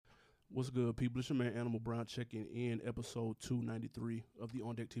What's good, people? It's your man Animal Brown checking in episode 293 of the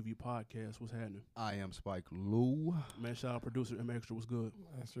On Deck TV podcast. What's happening? I am Spike Lou. Man, shout out producer M Extra. What's good?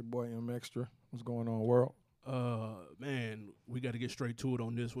 That's your boy M Extra. What's going on, world? Man, we got to get straight to it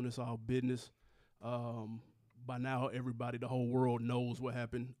on this one. It's all business. By now, everybody, the whole world knows what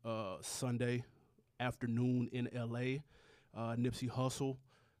happened Sunday afternoon in L.A. Nipsey Hussle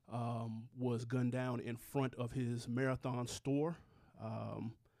was gunned down in front of his Marathon store.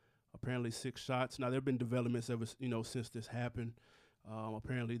 Apparently 6 shots. Now, there have been developments ever, since this happened.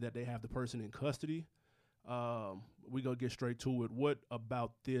 Apparently that they have the person in custody. We gonna get straight to it. What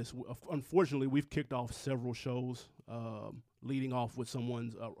about this? Unfortunately, we've kicked off several shows, leading off with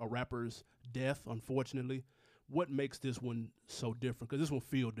a rapper's death, unfortunately. What makes this one so different? Because this one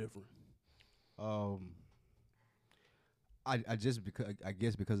feel different. I guess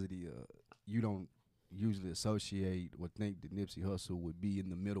because of the you don't usually associate or think that Nipsey Hussle would be in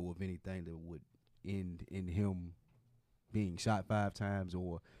the middle of anything that would end in him being shot 5 times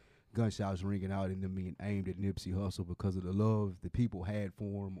or gunshots ringing out and them being aimed at Nipsey Hussle because of the love the people had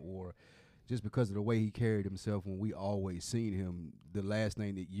for him or just because of the way he carried himself when we always seen him. The last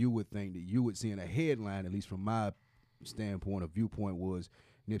thing that you would think that you would see in a headline, at least from my standpoint or viewpoint, was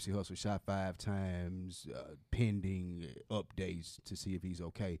Nipsey Hussle shot 5 times, pending updates to see if he's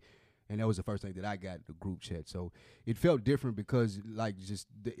okay. And that was the first thing that I got in the group chat. So it felt different because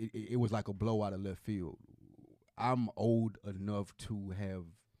it was like a blow out of left field. I'm old enough to have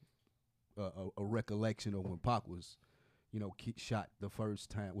a recollection of when Pac was, shot the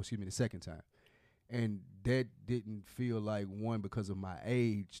second time. And that didn't feel like, one, because of my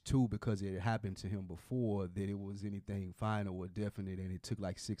age, 2, because it had happened to him before, that it was anything final or definite, and it took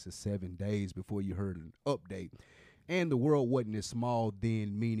like 6 or 7 days before you heard an update. And the world wasn't as small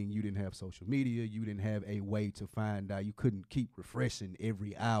then, meaning you didn't have social media, you didn't have a way to find out, you couldn't keep refreshing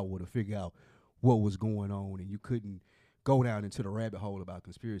every hour to figure out what was going on, and you couldn't go down into the rabbit hole about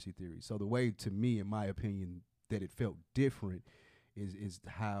conspiracy theories. So the way, to me, in my opinion, that it felt different is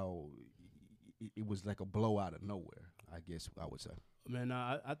how it was like a blow out of nowhere, I guess I would say. Man,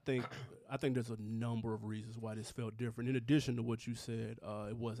 I think there's a number of reasons why this felt different. In addition to what you said,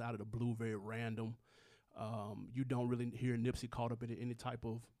 it was out of the blue, very random. You don't really hear Nipsey caught up in any type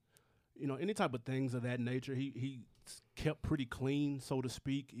of things of that nature. He kept pretty clean, so to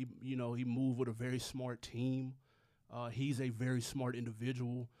speak. He moved with a very smart team. He's a very smart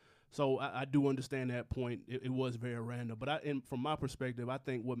individual. So I do understand that point. It was very random. But from my perspective, I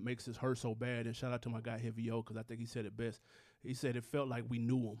think what makes this hurt so bad, and shout out to my guy Heavy O, because I think he said it best. He said it felt like we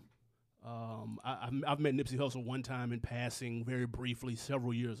knew him. I've met Nipsey Hussle one time in passing, very briefly,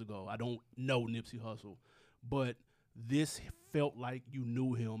 several years ago. I don't know Nipsey Hussle, but this felt like you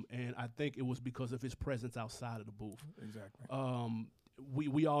knew him, and I think it was because of his presence outside of the booth. Exactly.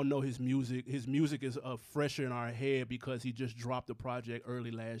 We all know his music. His music is fresher in our head because he just dropped a project early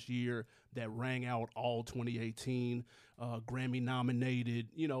last year that rang out all 2018, Grammy nominated,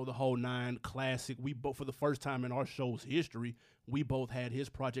 the whole 9, classic. We both, for the first time in our show's history, we both had his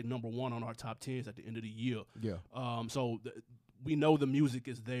project number 1 on our top 10s at the end of the year. Yeah. We know the music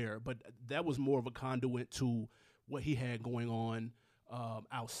is there, but that was more of a conduit to what he had going on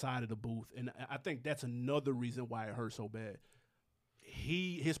outside of the booth. And I think that's another reason why it hurt so bad.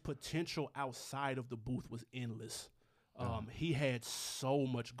 His potential outside of the booth was endless. He had so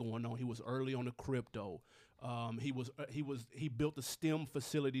much going on. He was early on the crypto. He built the STEM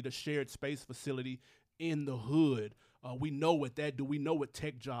facility, the shared space facility in the hood. We know what that do. We know what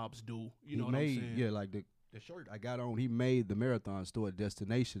tech jobs do. You know what I'm saying? Yeah, like the shirt I got on, he made the Marathon store a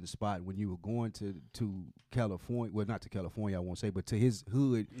destination spot when you were going to California. Well, not to California, I won't say, but to his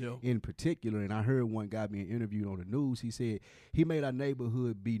hood in particular. And I heard one guy being interviewed on the news. He said he made our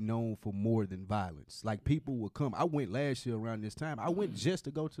neighborhood be known for more than violence. Like, people would come. I went last year around this time. I went just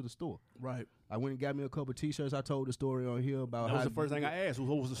to go to the store. Right. I went and got me a couple T-shirts. I told the story on here about that was the first thing I asked.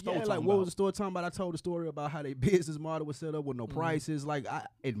 What was the store talking about? What was the store talking about? I told the story about how their business model was set up with no prices. Like, I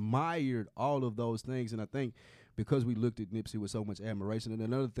admired all of those things, and I think because we looked at Nipsey with so much admiration. And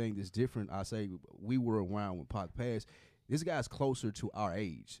another thing that's different, I say, we were around when Pac passed. This guy's closer to our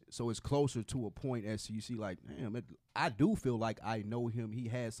age, so it's closer to a point as you see, like, damn, I do feel like I know him. He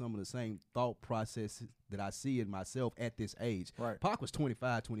has some of the same thought processes that I see in myself at this age. Right. Pac was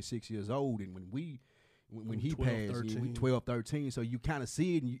 25, 26 years old, and when he 12, passed, 13. 12, 13, so you kind of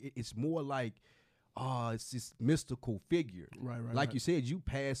see it, and it's more like, it's this mystical figure. Right. Like you said, you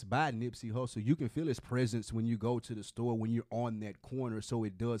pass by Nipsey Hussle, you can feel his presence when you go to the store, when you're on that corner, so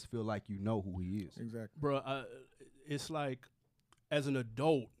it does feel like you know who he is. Exactly. Bro, it's like, as an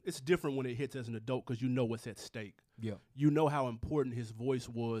adult, it's different when it hits as an adult because you know what's at stake. Yeah. you know how important his voice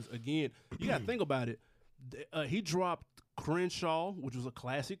was. Again, you got to think about it. He dropped Crenshaw, which was a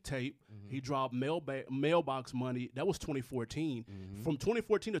classic tape. He dropped Mailbox Money. That was 2014. From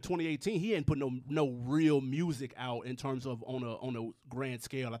 2014 to 2018, he hadn't put no real music out in terms of on a grand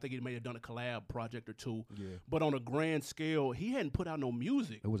scale. I think he may have done a collab project or two. Yeah. But on a grand scale, he hadn't put out no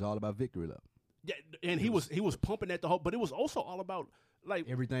music. It was all about Victory Lap. Yeah, and he was pumping at the whole, but it was also all about like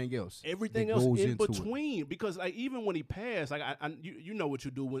Everything else everything that else goes in into between. Because like even when he passed, like you know what you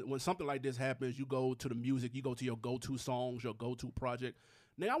do when something like this happens, you go to the music, you go to your go-to songs, your go-to project.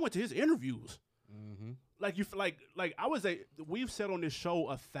 Now I went to his interviews. Like we've said on this show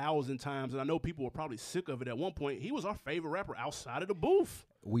 1,000 times, and I know people were probably sick of it at one point. He was our favorite rapper outside of the booth.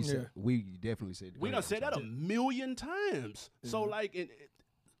 We definitely said We done said that a million times. So like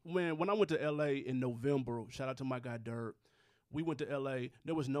when I went to LA in November, shout out to my guy Dirk. We went to LA.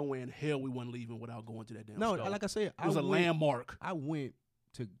 There was no way in hell we weren't leaving without going to that damn No, store. like I said, it was a landmark. I went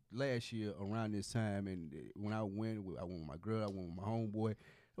to last year around this time, and when I went with my girl, I went with my homeboy.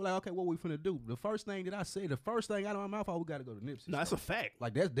 We're like, okay, what we finna do? The first thing that I said, the first thing out of my mouth, we got to go to Nipsey. No, that's a fact.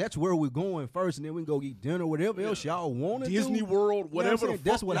 Like that's where we're going first, and then we can go eat dinner, whatever else y'all want to do. Disney World, whatever. You know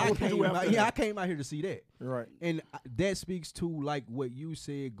that's what I came out. Yeah, I came out here to see that. Right. And that speaks to like what you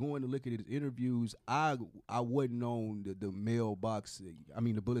said. Going to look at his interviews, I wasn't on the mailbox. I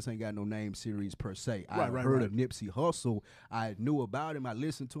mean, the Bullets Ain't Got No Name series per se. I heard of Nipsey Hussle. I knew about him. I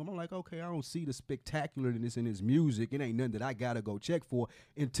listened to him. I'm like, okay, I don't see the spectacularness in his music. It ain't nothing that I gotta go check for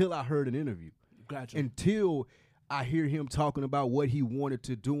until I heard an interview. Gotcha. Until I hear him talking about what he wanted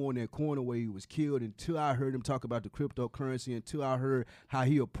to do on that corner where he was killed, until I heard him talk about the cryptocurrency, until I heard how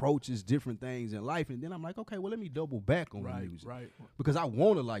he approaches different things in life. And then I'm like, okay, well, let me double back on the music. Right. Because I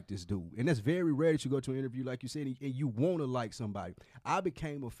want to like this dude. And that's very rare that you go to an interview, like you said, and you want to like somebody. I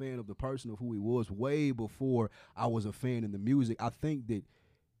became a fan of the person of who he was way before I was a fan of the music. I think that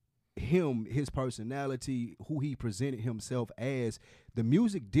his personality, who he presented himself as, the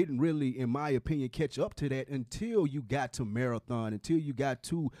music didn't really, in my opinion, catch up to that until you got to Marathon, until you got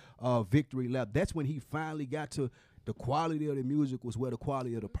to Victory Lap. That's when he finally got to the quality of the music was where the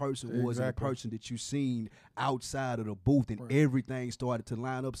quality of the person was, and the person that you seen outside of the booth, and everything started to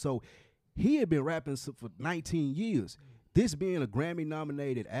line up. So he had been rapping for 19 years. This being a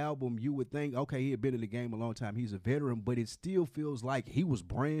Grammy-nominated album, you would think, okay, he had been in the game a long time. He's a veteran, but it still feels like he was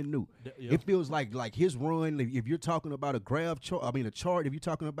brand new. Yep. It feels like his run, if you're talking about a chart, if you're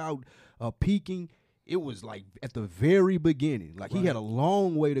talking about peaking, it was like at the very beginning. Like he had a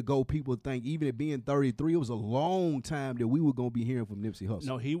long way to go. People think, even at being 33, it was a long time that we were going to be hearing from Nipsey Hussle.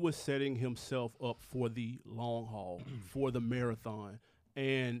 No, he was setting himself up for the long haul, for the marathon.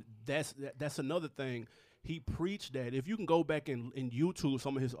 And that's another thing. He preached that. If you can go back and YouTube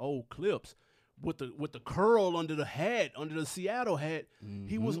some of his old clips with the curl under the hat, under the Seattle hat,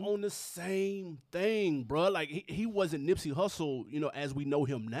 he was on the same thing, bro. Like he wasn't Nipsey Hussle, as we know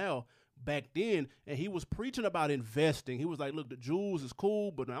him now. Back then, and he was preaching about investing. He was like, look, the jewels is cool,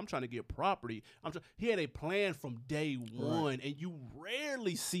 but I'm trying to get property. He had a plan from day one, and you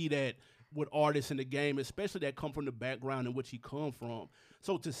rarely see that with artists in the game, especially that come from the background in which he come from.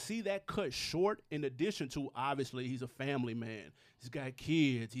 So to see that cut short, in addition to, obviously, he's a family man. He's got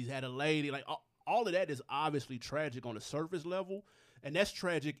kids. He's had a lady. Like, all of that is obviously tragic on the surface level, and that's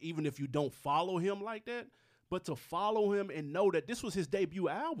tragic even if you don't follow him like that. But to follow him and know that this was his debut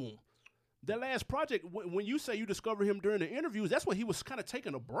album. That last project, when you say you discovered him during the interviews, that's when he was kind of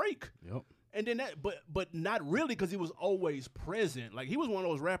taking a break. Yep. And then but not really, because he was always present. Like, he was one of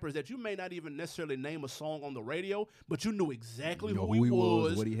those rappers that you may not even necessarily name a song on the radio, but you knew exactly who he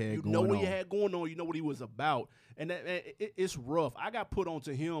was, what he had you going know what on. he had going on, you know what he was about. And it's rough. I got put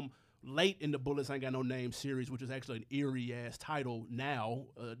onto him late in the Bullets Ain't Got No Name series, which is actually an eerie-ass title now,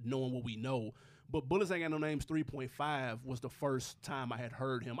 knowing what we know. But Bullets Ain't Got No Names 3.5 was the first time I had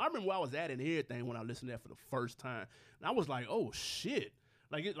heard him. I remember where I was at and everything when I listened to that for the first time. And I was like, oh, shit.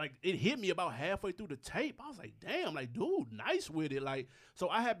 Like it hit me about halfway through the tape. I was like, damn, like, dude, nice with it. Like, so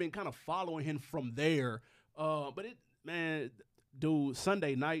I have been kind of following him from there. But dude,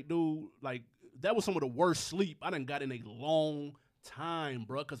 Sunday night, dude, like, that was some of the worst sleep I done got in a long time,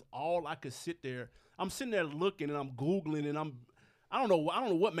 bro. Because all I could I'm sitting there looking and I'm Googling and I don't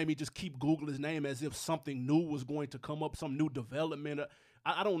know what made me just keep Googling his name as if something new was going to come up, some new development.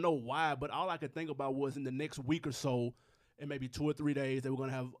 I don't know why, but all I could think about was in the next week or so, and maybe 2 or 3 days, they were going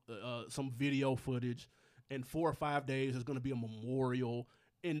to have some video footage. In 4 or 5 days, there's going to be a memorial.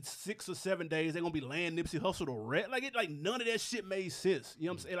 In 6 or 7 days, they're going to be laying Nipsey Hussle to rest. Like none of that shit made sense. You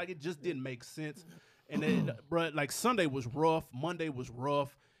know what I'm saying? Like, it just didn't make sense. And then, bro, like, Sunday was rough. Monday was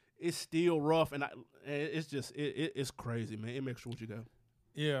rough. it's still rough, and it's just it's crazy, man. It makes sure what you got.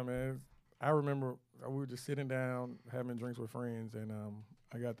 Yeah, man. I remember we were just sitting down having drinks with friends, and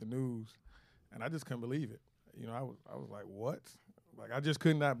I got the news, and I just couldn't believe it. You know, I was like, what? Like, I just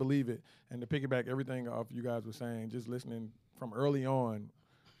could not believe it. And to piggyback everything off you guys were saying, just listening from early on,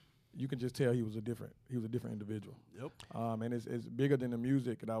 you can just tell he was a different individual. Yep. And it's bigger than the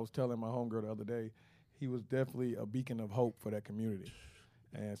music. And I was telling my homegirl the other day, he was definitely a beacon of hope for that community.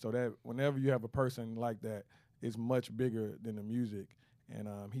 And so that whenever you have a person like that, it's much bigger than the music. And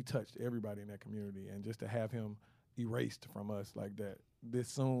he touched everybody in that community. And just to have him erased from us like that this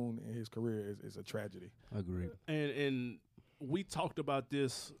soon in his career is a tragedy. Agreed. And we talked about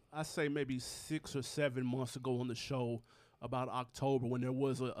this, I say maybe 6 or 7 months ago on the show about October when there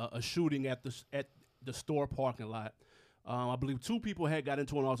was a shooting at the store parking lot. I believe 2 people had got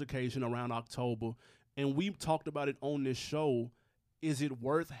into an altercation around October, and we talked about it on this show. Is it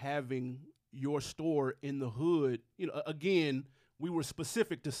worth having your store in the hood? You know, again, we were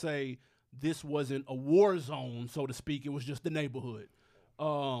specific to say this wasn't a war zone, so to speak. It was just the neighborhood.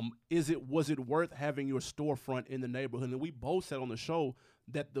 Was it worth having your storefront in the neighborhood? And we both said on the show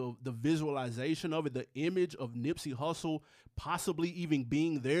that the visualization of it, the image of Nipsey Hussle possibly even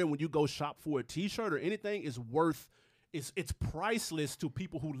being there when you go shop for a T-shirt or anything is worth. It's priceless to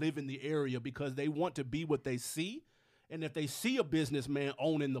people who live in the area because they want to be what they see. And if they see a businessman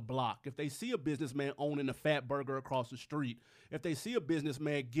owning the block, if they see a businessman owning a Fat Burger across the street, if they see a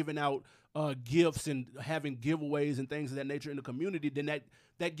businessman giving out gifts and having giveaways and things of that nature in the community, then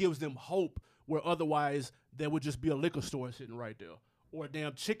that gives them hope where otherwise there would just be a liquor store sitting right there or a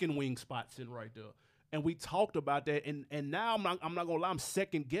damn chicken wing spot sitting right there. And we talked about that, and now I'm not gonna lie, I'm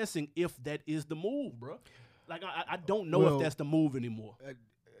second guessing if that is the move, bro. Like I don't know if that's the move anymore.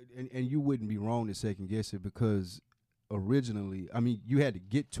 And you wouldn't be wrong to second guess it because originally, I mean, you had to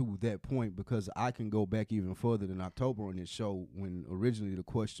get to that point because I can go back even further than October on this show when originally the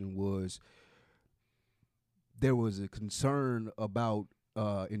question was there was a concern about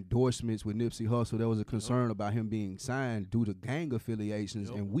endorsements with Nipsey Hussle. There was a concern about him being signed due to gang affiliations,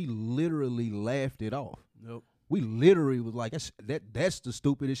 and we literally laughed it off. Nope. We literally was like, that's the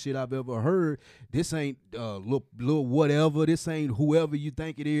stupidest shit I've ever heard. This ain't little whatever. This ain't whoever you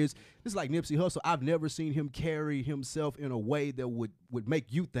think it is. It's like Nipsey Hussle. I've never seen him carry himself in a way that would make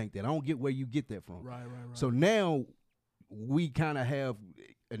you think that. I don't get where you get that from. Right. So now we kind of have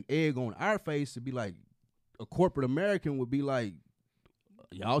an egg on our face to be like, a corporate American would be like,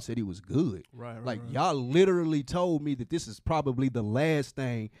 y'all said he was good. Right. Y'all literally told me that this is probably the last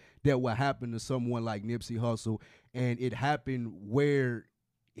thing that will happen to someone like Nipsey Hussle, and it happened where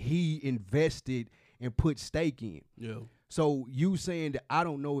he invested and put stake in. Yeah. So you saying that I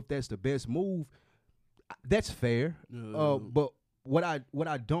don't know if that's the best move, that's fair. But what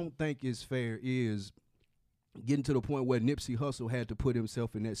I don't think is fair is getting to the point where Nipsey Hussle had to put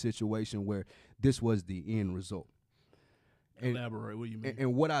himself in that situation where this was the end result. Elaborate, what do you mean?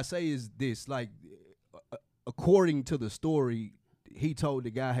 And what I say is this, like, according to the story, he told the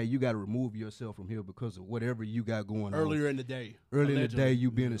guy, hey, you got to remove yourself from here because of whatever you got going on. Earlier in the day. Allegedly. In the day,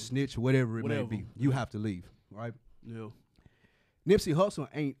 you being a snitch, whatever it may be. You have to leave, right? Yeah. Nipsey Hussle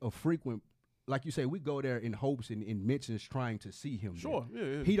ain't a frequent, like you say, we go there in hopes and in mentions trying to see him. Sure,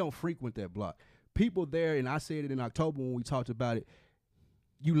 yeah. He don't frequent that block. People there, and I said it in October when we talked about it,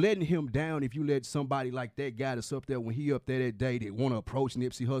 you letting him down if you let somebody like that guy that's up there when he up there that day that want to approach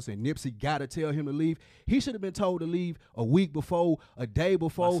Nipsey Hussle and Nipsey got to tell him to leave. He should have been told to leave a week before, a day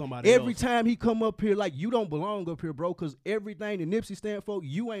before. Every time he come up here, like, you don't belong up here, bro, because everything that Nipsey stand for,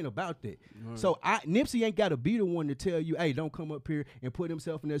 you ain't about that. Right. So Nipsey ain't got to be the one to tell you, hey, don't come up here and put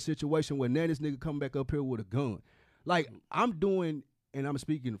himself in that situation where now this nigga come back up here with a gun. Like, I'm doing, and I'm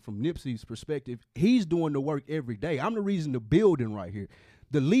speaking from Nipsey's perspective, he's doing the work every day. I'm the reason the building right here.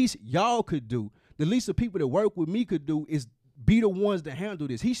 The least y'all could do, the least the people that work with me could do is be the ones to handle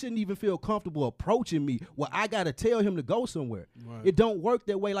this. He shouldn't even feel comfortable approaching me. Well, I got to tell him to go somewhere. Right. It don't work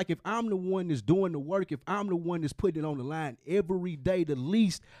that way. Like, if I'm the one that's doing the work, if I'm the one that's putting it on the line every day, the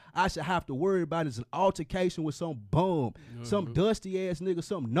least I should have to worry about is an altercation with some bum, some dusty-ass nigga,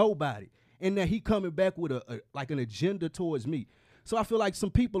 some nobody. And then he coming back with like an agenda towards me. So I feel like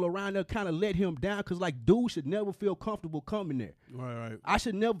some people around there kind of let him down because, like, dude should never feel comfortable coming there. Right. I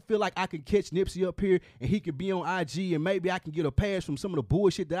should never feel like I can catch Nipsey up here and he could be on IG and maybe I can get a pass from some of the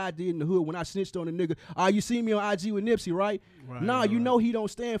bullshit that I did in the hood when I snitched on a nigga. You see me on IG with Nipsey, right? You know he don't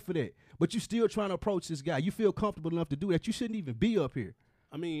stand for that. But you still trying to approach this guy. You feel comfortable enough to do that. You shouldn't even be up here.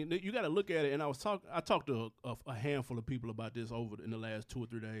 I mean, you got to look at it, and I talked to a handful of people about this in the last 2 or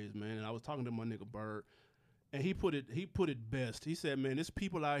 3 days, man, and I was talking to my nigga Bird. and he put it best. He said, "Man, there's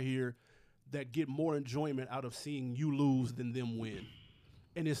people out here that get more enjoyment out of seeing you lose than them win."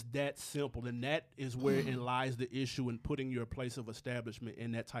 And it's that simple, and that is wherein lies the issue in putting your place of establishment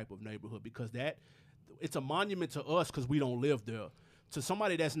in that type of neighborhood, because it's a monument to us because we don't live there. To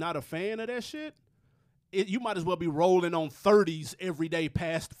somebody that's not a fan of that shit, you might as well be rolling on 30s every day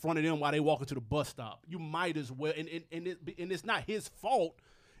past the front of them while they walking to the bus stop. You might as well, and it's not his fault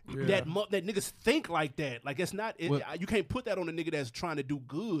that niggas think like that. Like, it's not. You can't put that on a nigga that's trying to do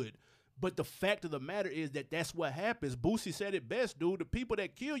good. But the fact of the matter is that's what happens. Boosie said it best, dude. The people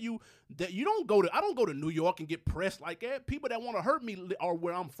that kill you, that you don't go to. I don't go to New York and get pressed like that. People that want to hurt me are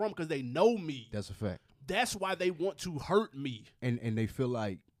where I'm from because they know me. That's a fact. That's why they want to hurt me. And they feel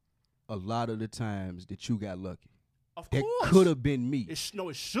like a lot of the times that you got lucky. Of that course. could have been me. It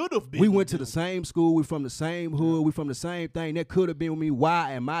should have been. We went to the same school. We from the same hood. We from the same thing. That could have been me.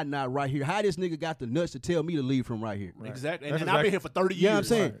 Why am I not right here? How this nigga got the nuts to tell me to leave from right here? Right. Exactly. And I've been here for 30 years. Yeah, I'm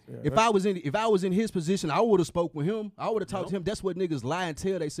saying. Right. Yeah. If I was in his position, I would have spoke with him. I would have talked to him. That's what niggas lie and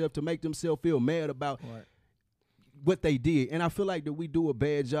tell themselves to make themselves feel mad about what they did. And I feel like that we do a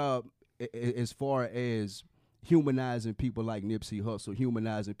bad job as far as humanizing people like Nipsey Hussle,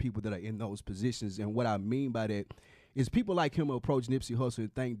 humanizing people that are in those positions. And what I mean by that is people like him approach Nipsey Hussle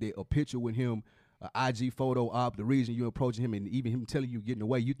and think that a picture with him, an IG photo op, the reason you're approaching him and even him telling you getting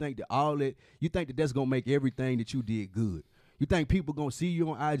away, you think that that's going to make everything that you did good. You think people going to see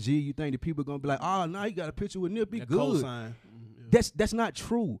you on IG, you think that people going to be like, oh, now you got a picture with Nip, be good. That's not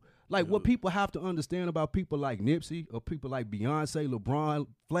true. Like, what people have to understand about people like Nipsey or people like Beyonce, LeBron,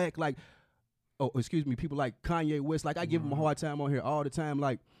 Flack, people like Kanye West, like I give them a hard time on here all the time,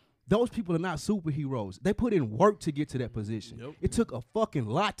 like, those people are not superheroes. They put in work to get to that position. Yep. It took a fucking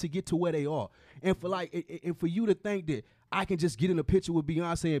lot to get to where they are. And for you to think that I can just get in a picture with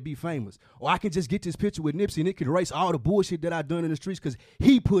Beyonce and be famous, or I can just get this picture with Nipsey and it can erase all the bullshit that I done in the streets because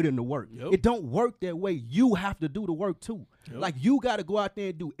he put in the work. Yep. It don't work that way. You have to do the work too. Yep. Like, you got to go out there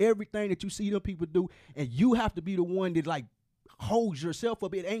and do everything that you see them people do, and you have to be the one that, like, holds yourself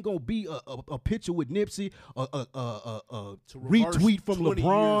up. It ain't gonna be a picture with Nipsey, a retweet from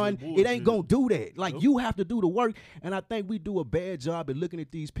LeBron. It ain't gonna do that. Like, you have to do the work, and I think we do a bad job at looking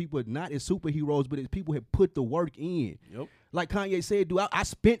at these people not as superheroes, but as people have put the work in. Yep. Like Kanye said, dude, I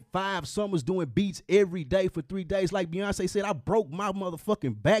spent 5 summers doing beats every day for 3 days. Like Beyonce said, I broke my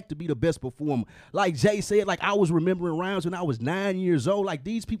motherfucking back to be the best performer. Like Jay said, like, I was remembering rounds when I was 9 years old. Like,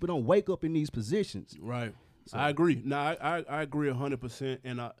 these people don't wake up in these positions. Right. So. I agree. No, I agree 100%.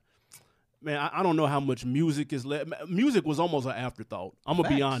 And I don't know how much music is left. Music was almost an afterthought. I'm gonna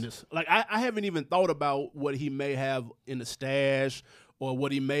be honest. Like, I haven't even thought about what he may have in the stash or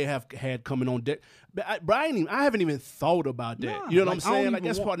what he may have had coming on deck. But I haven't even thought about that. Nah, you know what I'm saying? Like,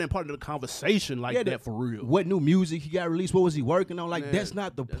 that's part of the conversation, like that for real. What new music he got released? What was he working on? Like, that's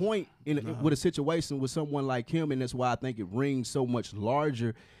not the point with a situation with someone like him, and that's why I think it rings so much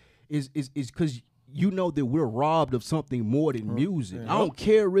larger. Is because you know that we're robbed of something more than music. I don't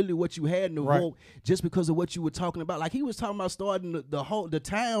care really what you had in the vote just because of what you were talking about. Like, he was talking about starting the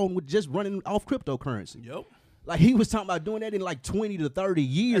town with just running off cryptocurrency. Yep. Like, he was talking about doing that in like 20 to 30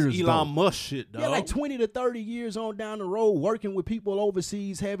 years. That's Elon Musk shit, dog. Yeah, like 20 to 30 years on down the road, working with people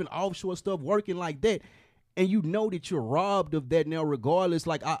overseas, having offshore stuff, working like that. And you know that you're robbed of that now regardless.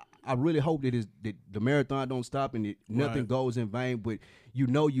 Like, I really hope that the marathon don't stop and nothing goes in vain. But you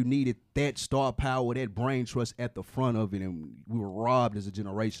know you needed that star power, that brain trust at the front of it, and we were robbed as a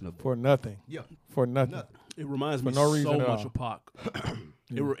generation of that. For nothing. Yeah. For nothing. It reminds me so much of Pac.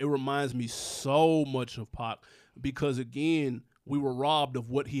 It reminds me so much of Pac because, again, we were robbed of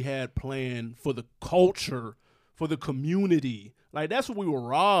what he had planned for the culture, for the community. Like, that's what we were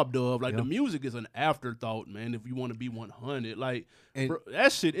robbed of. Like, the music is an afterthought, man, if you want to be 100. Like, bro,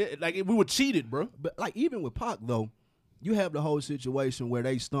 that shit, we were cheated, bro. But, like, even with Pac, though, you have the whole situation where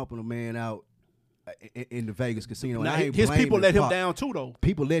they stumping a man out in the Vegas casino. Now, and his people let him down, too, though.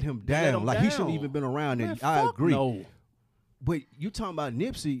 People let him down. He shouldn't have even been around. Man, and I agree. No. But you talking about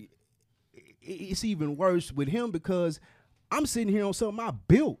Nipsey, it's even worse with him because I'm sitting here on something I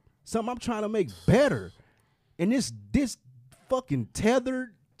built, something I'm trying to make better. And this fucking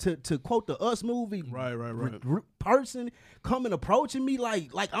tethered to quote the Us movie person coming approaching me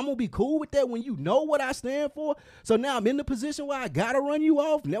like I'm gonna be cool with that when you know what I stand for. So now I'm in the position where I gotta run you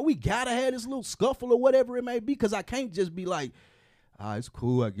off. Now we gotta have this little scuffle or whatever it may be, because I can't just be like, it's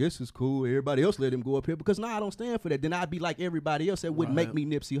cool, I guess it's cool, everybody else let him go up here, because I don't stand for that. Then I'd be like everybody else that wouldn't make me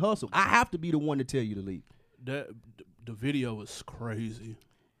Nipsey Hussle. I have to be the one to tell you to leave. The video is crazy.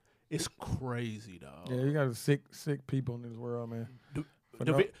 It's crazy, dog. Yeah, you got sick people in this world, man.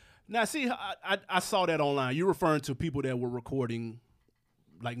 Now, see, I saw that online. You're referring to people that were recording,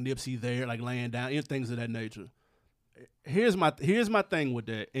 like Nipsey there, like laying down, and things of that nature. Here's my thing with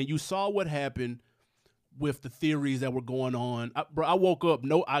that. And you saw what happened with the theories that were going on. I woke up,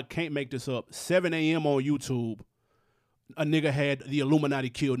 no, I can't make this up, 7 a.m. on YouTube. A nigga had the Illuminati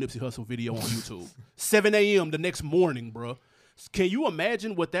killed Nipsey Hussle video on YouTube. 7 a.m. the next morning, bro. Can you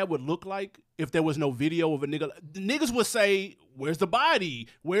imagine what that would look like if there was no video of a nigga? The niggas would say, "Where's the body?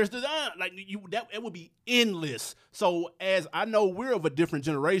 Where's the like?" It would be endless. So as I know, we're of a different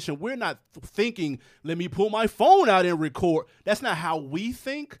generation. We're not thinking, "Let me pull my phone out and record." That's not how we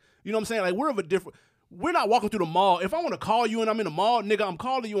think. You know what I'm saying? Like we're of a different. We're not walking through the mall. If I want to call you and I'm in the mall, nigga, I'm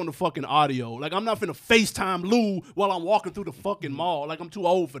calling you on the fucking audio. Like, I'm not finna FaceTime Lou while I'm walking through the fucking mall. Like, I'm too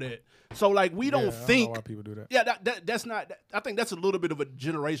old for that. So, like, we don't think. I don't know why people do that. Yeah, that's not. I think that's a little bit of a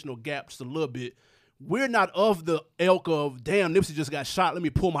generational gap, just a little bit. We're not of the ilk of, damn, Nipsey just got shot. Let me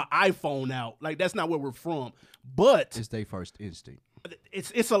pull my iPhone out. Like, that's not where we're from. But it's their first instinct.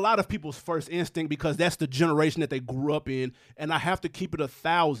 It's a lot of people's first instinct because that's the generation that they grew up in. And I have to keep it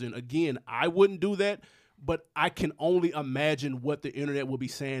 1,000. Again, I wouldn't do that. But I can only imagine what the internet would be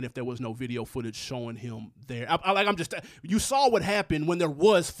saying if there was no video footage showing him there. You saw what happened when there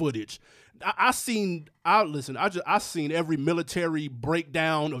was footage. I seen every military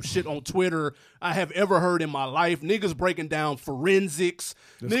breakdown of shit on Twitter I have ever heard in my life. Niggas breaking down forensics.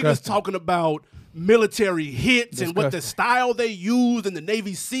 Disgusting. Niggas talking about military hits and what the style they used in the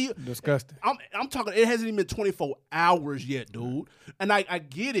Navy SEAL. Disgusting. I'm talking. It hasn't even been 24 hours yet, dude. And I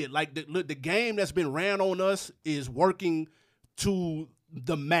get it. Like the game that's been ran on us is working to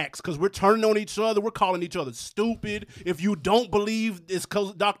the max because we're turning on each other. We're calling each other stupid. If you don't believe it's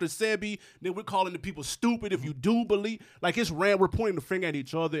Dr. Sebi, then we're calling the people stupid. If you do believe, like it's ran, we're pointing the finger at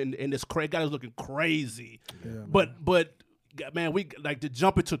each other, and this guy is looking crazy. Yeah, but man, we like to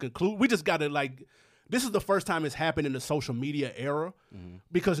jump into conclude. We just got to like. This is the first time it's happened in the social media era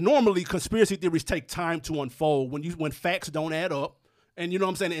because normally conspiracy theories take time to unfold when facts don't add up. And you know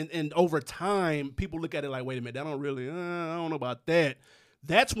what I'm saying? And over time, people look at it like, wait a minute, I don't know about that.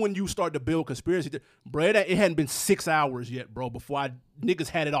 That's when you start to build conspiracy theories. Bro, it hadn't been 6 hours yet, bro, before niggas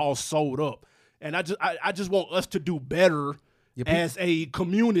had it all sold up. And I just want us to do better as a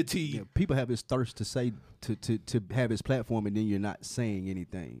community. Yeah, people have this thirst to say to have his platform, and then you're not saying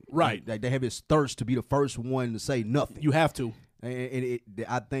anything. Right. Like they have this thirst to be the first one to say nothing. You have to. And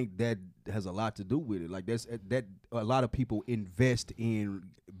I think that has a lot to do with it. Like that a lot of people invest in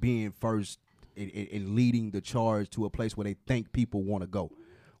being first and leading the charge to a place where they think people want to go,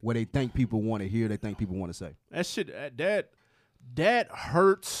 where they think people want to hear, they think people want to say. That shit, that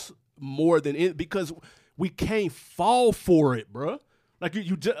hurts more than it because we can't fall for it, bro. Like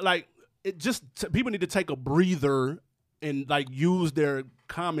you just like it. Just people need to take a breather and like use their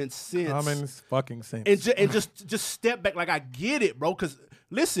common sense. Common fucking sense. And just step back. Like I get it, bro. Because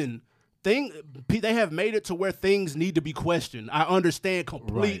listen. They have made it to where things need to be questioned. I understand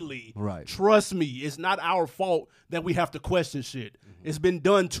completely. Right. Trust me, it's not our fault that we have to question shit. Mm-hmm. It's been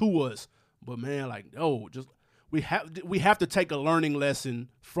done to us. But man, like, we have to take a learning lesson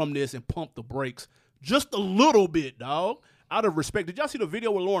from this and pump the brakes just a little bit, dog. Out of respect. Did y'all see the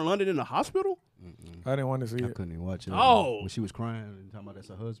video with Lauren London in the hospital? Mm-mm. I didn't want to see it. I couldn't even watch it. Oh. When she was crying and talking about that's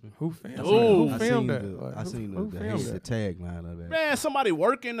her husband. Who filmed that? Who filmed that? I seen the tagline of that. Man, somebody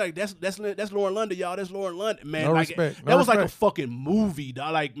working. Like, that's Lauren London, y'all. That's Lauren London. Man, no like, respect. That was like a fucking movie,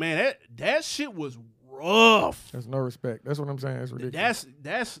 dog. Like, man, that shit was rough. There's no respect. That's what I'm saying. It's ridiculous.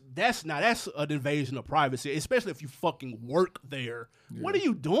 That's an invasion of privacy, especially if you fucking work there. Yeah. What are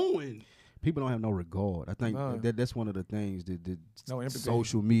you doing? People don't have no regard. I think that's one of the things that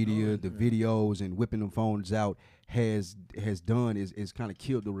social the media, videos, and whipping them phones out has done is kind of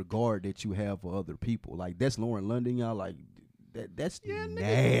killed the regard that you have for other people. Like that's Lauren London, y'all. Like that's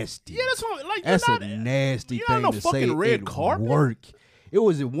nasty. Yeah, that's what, like that's a nasty thing to say red at carpet. Work. It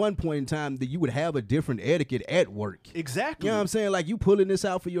was at one point in time that you would have a different etiquette at work. Exactly. You know what I'm saying? Like you pulling this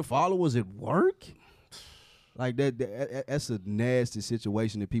out for your followers at work. Like that's a nasty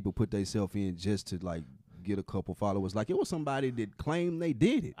situation that people put themselves in just to like get a couple followers. Like it was somebody that claimed they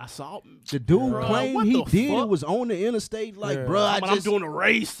did it. I saw the dude claimed he did it. Was on the interstate. Like, I'm doing a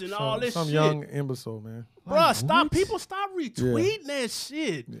race and all this. Some shit. young imbecile, man. Bruh, stop! People stop retweeting that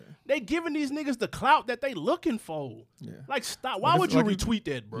shit. Yeah. They giving these niggas the clout that they looking for. Yeah. Like, stop! Why would you retweet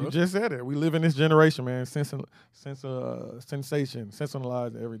that, bro? You just said it. We live in this generation, man. Sensation,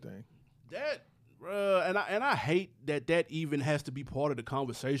 sensationalize everything. And I hate that even has to be part of the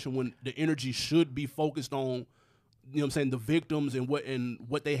conversation when the energy should be focused on, you know what I'm saying, the victims and what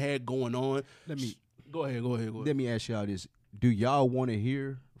they had going on. Go ahead. Let me ask y'all this. Do y'all want to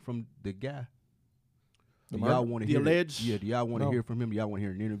hear from the guy? Do y'all want to The hear alleged? Yeah, do y'all want to No. hear from him? Do y'all want to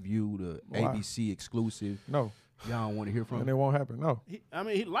hear an interview, the Why? ABC exclusive? No, Y'all don't want to hear from and him? it won't happen. No.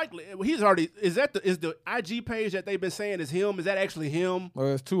 He likely he's already is the IG page that they've been saying is him? Is that actually him? Well,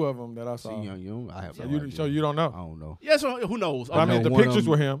 there's two of them that I See, saw. I have So no you, idea. so you don't I know. don't know. Yeah, so who knows? I mean, know the one of pictures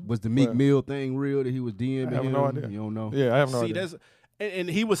them were him. Was the Meek but- Mill thing real that he was DMing I have him? no idea. You don't know? Yeah, I have no See, idea. that's and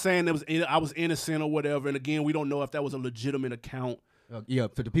he was saying I was innocent or whatever. And again, we don't know if that was a legitimate account. Yeah,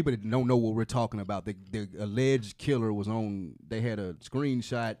 for the people that don't know what we're talking about, the alleged killer was on. They had a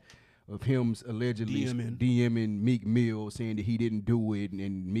screenshot of him allegedly DMing Meek Mill, saying that he didn't do it,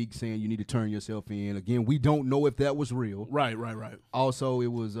 and Meek saying you need to turn yourself in. Again, we don't know if that was real. Right. Also, it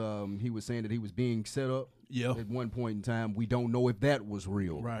was he was saying that he was being set up. Yeah. At one point in time, we don't know if that was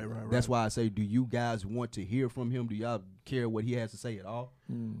real. Right. That's why I say, do you guys want to hear from him? Do y'all care what he has to say at all?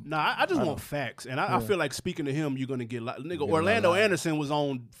 Nah, I just want facts, and I feel like speaking to him, you're gonna get nigga. get a Orlando lot. Anderson was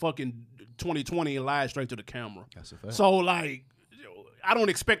on fucking 2020 and lied straight to the camera. That's a fact. So like, I don't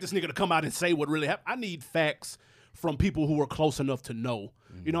expect this nigga to come out and say what really happened. I need facts from people who are close enough to know.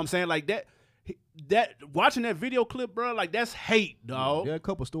 You know what I'm saying? Like that watching that video clip, bro. Like that's hate, dog. There are a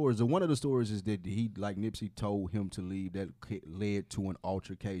couple stories. One of the stories is that Nipsey told him to leave. That led to an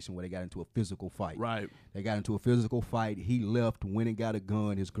altercation where they got into a physical fight. Right. They got into a physical fight. He left, went and got a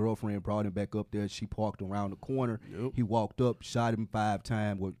gun. His girlfriend brought him back up there. She parked around the corner. Yep. He walked up, shot him 5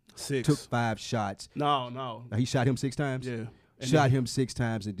 times. Six. Took 5 shots. No. He shot him 6 times. Yeah. And Shot him 6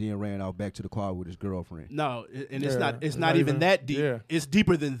 times and then ran out back to the car with his girlfriend. No, and it's Yeah, not. It's it's not not even even- that deep. yeah. It's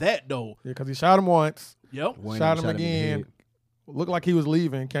deeper than that, though. Yeah, because he shot him once, Yep. Went shot and him in the again, head. looked like he was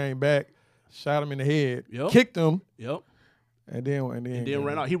leaving, came back, shot him in the head, Yep. kicked him, Yep. and then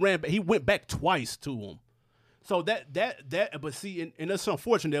Ran out. He went back twice to him. So but see, and it's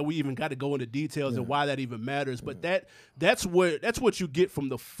unfortunate that we even got to go into details and why that even matters. But that's what you get from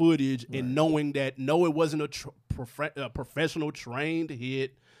the footage and knowing that no, it wasn't a professional trained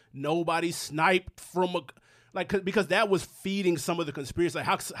hit. Nobody sniped from because that was feeding some of the conspiracy. Like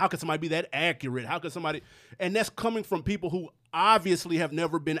how could somebody be that accurate? How could somebody? And that's coming from people who obviously have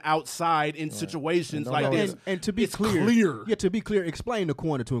never been outside in situations And like don't know this. And to be it's clear, yeah, to be clear, explain the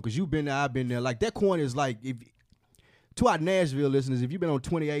corner to him because you've been there, I've been there. Like that corner is like to our Nashville listeners, if you've been on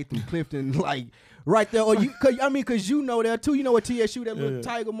 28th and Clifton, like right there, or because you know that too. You know what TSU, that little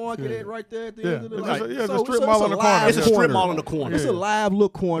Tiger Market at right there at the end of the It's like, a strip mall it's on a the corner. live It's a strip corner. mall on the corner. It's a live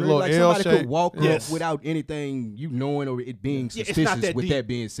look corner. A little Like somebody L-shape. could walk Yes. up without anything you knowing or it being Yeah, it's suspicious. not that with deep. that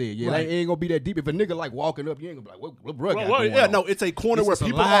being said, yeah, Right. it ain't gonna be that deep. If a nigga like walking up, you ain't gonna be like, what bro got Well, going yeah, on? no, it's a corner It's where just a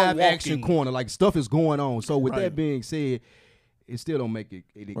people are live walking. action corner, like stuff is going on. So with Right. that being said, it still don't make it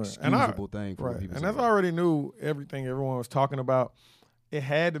an excusable thing for right. people. And to that's say. already knew everything everyone was talking about. It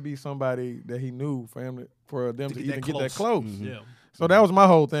had to be somebody that he knew for them to get even that get that close. close. Yeah. So that was my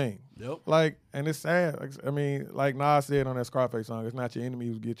whole thing. Yep. Like, and it's sad. I mean, like Nas said on that Scarface song, it's not your enemy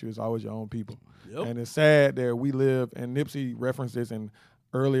who get you, it's always your own people. Yep. And it's sad that we live, and Nipsey referenced this in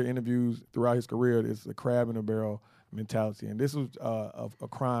earlier interviews throughout his career, it's the crab in a barrel mentality. And this was a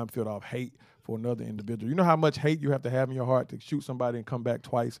crime filled off hate for another individual. You know how much hate you have to have in your heart to shoot somebody and come back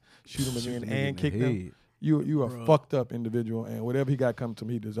twice, shoot them again, them in and the kick them? head. You a fucked up individual, and whatever he got coming to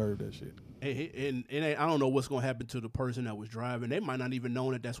him, he deserved that shit. And I don't know what's gonna happen to the person that was driving. They might not even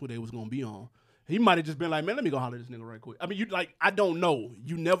know that that's what they was gonna be on. He might have just been like, man, let me go holler at this nigga right quick. I mean, I don't know.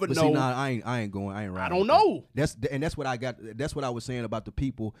 You never But know. see, nah, I ain't riding. I don't know. That's what I got. That's what I was saying about the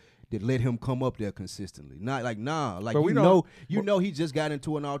people that let him come up there consistently. Not like like But we you know he just got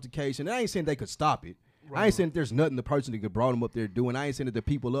into an altercation. And I ain't saying they could stop it. I ain't saying that there's nothing the person that brought him up there doing. I ain't saying that the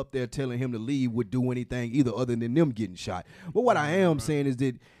people up there telling him to leave would do anything either other than them getting shot. But what I am saying is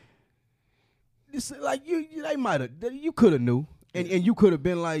that it's like you could have knew, and you could have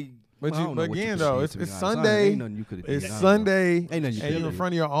been like. But, well, I don't know what you again, could though, say, it's to be honest. Sunday. Ain't nothing you could have did. It's I don't know. Sunday, Ain't nothing you and could you're do. in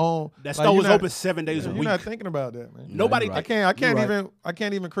front of your own. That like, store you're was not- open 7 days a You're week. not thinking about that, man. Nobody- you're I right. can't You're right. I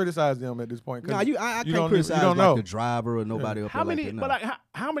can't even criticize them at this point. 'cause Nah, I you can't don't criticize you don't like know. the driver or nobody up How there many? like that. But nah. like,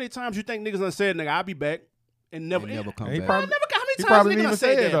 how many times you think niggas done said, "Nigga, I'll be back," and never They never come And he back. probably, How many he times probably niggas didn't done even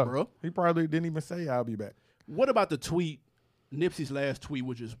said say that, it, though. bro? He probably didn't even say, I'll be back. What about the tweet? Nipsey's last tweet,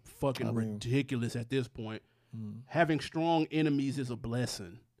 which is fucking I mean- ridiculous at this point. Having strong enemies is a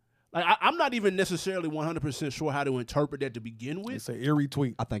blessing. Like I'm not even necessarily 100% sure how to interpret that to begin with. It's an eerie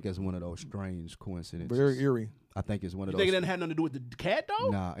tweet. I think it's one of those strange coincidences. Very eerie. I think it's one of You think it those. didn't have nothing to do with the cat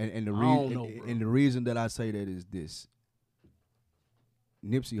though? Nah, and the I don't reason know, bro. and the reason that I say that is this.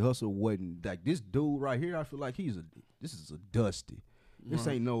 Nipsey Hussle wasn't like this dude right here. I feel like this is a Dusty. This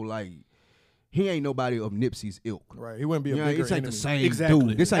ain't no like he ain't nobody of Nipsey's ilk. Right. He wouldn't be a You know, bigger this ain't enemy. the same Exactly.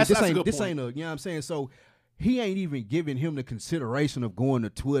 dude. This That's a good ain't point. a, you know what I'm saying? So he ain't even giving him the consideration of going to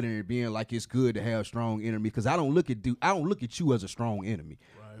Twitter and being like it's good to have strong enemy. Because I don't look at you as a strong enemy.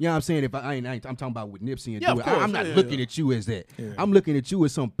 Right. You know what I'm saying? If I'm talking about with Nipsey and Dewey, I'm not looking at you as that. Yeah. I'm looking at you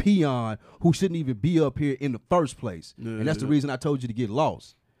as some peon who shouldn't even be up here in the first place. Yeah, and that's the reason I told you to get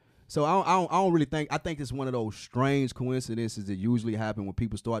lost. So I don't really think. I think it's one of those strange coincidences that usually happen when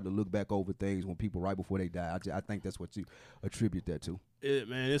people start to look back over things when people right before they die. I think that's what you attribute that to.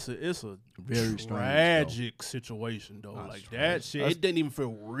 It's a very tragic situation though. Like that shit, it didn't even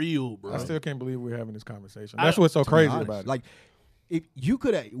feel real, bro. I still can't believe we're having this conversation. That's what's so crazy about it. Like, if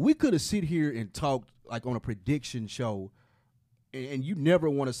we could have sit here and talked like on a prediction show. And you never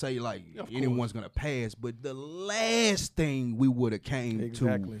want to say like anyone's gonna pass, but the last thing we would have came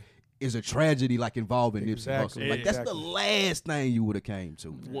to is a tragedy like involving Nipsey Hussle. Like that's the last thing you would have came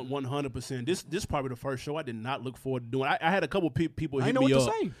to. 100%. This probably the first show I did not look forward to doing. I had a couple people hit me up. I know what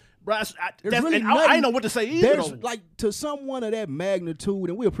to say. Bro, I didn't know what to say either. There's like to someone of that magnitude,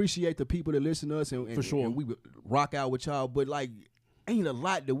 and we appreciate the people that listen to us, and for sure, and we rock out with y'all. But like, ain't a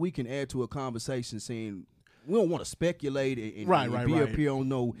lot that we can add to a conversation saying. We don't want to speculate and be up here on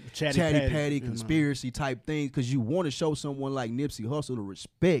no chatty patty conspiracy type things because you want to show someone like Nipsey Hussle the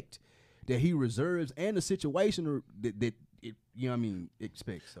respect that he reserves and the situation that you know what I mean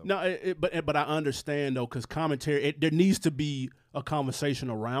expects. So. No, but I understand though because commentary there needs to be a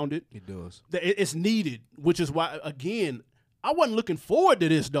conversation around it. It does. It's needed, which is why again. I wasn't looking forward to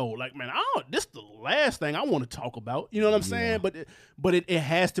this though. Like, man, this is the last thing I want to talk about. You know what I'm saying? But it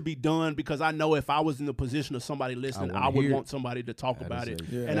has to be done because I know if I was in the position of somebody listening, I would want somebody to talk about it,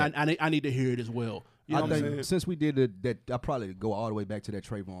 and I need to hear it as well. You know I think since we did that, I probably go all the way back to that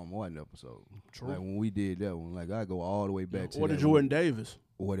Trayvon Martin episode. True. Like when we did that one, like I go all the way back to or the Jordan Davis.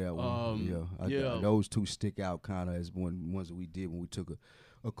 Or that one. Those two stick out kind of as ones that we did when we took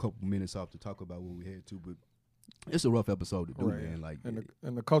a couple minutes off to talk about what we had to, but. It's a rough episode to do, man. Like,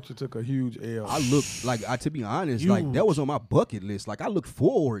 and the culture took a huge L. I looked like, to be honest, like that was on my bucket list. Like, I look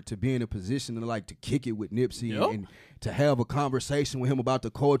forward to being in a position to like to kick it with Nipsey and to have a conversation with him about the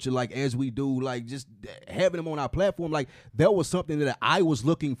culture, like as we do, like just having him on our platform. Like that was something that I was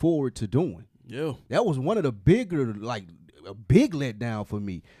looking forward to doing. Yeah, that was one of the bigger like. A big letdown for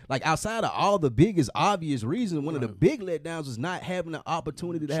me. Like outside of all the biggest obvious reasons, one of the big letdowns was not having the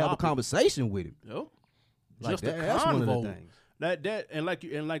opportunity to have a conversation with him. Yep. Like just that's one of the things. That and like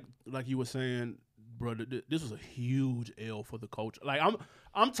you were saying, brother, this was a huge L for the culture. Like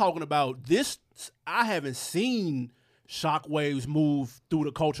I'm talking about this. I haven't seen shockwaves move through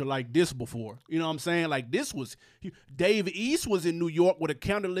the culture like this before. You know what I'm saying? Like this was Dave East was in New York with a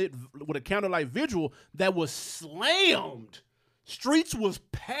candlelight vigil that was slammed. Streets was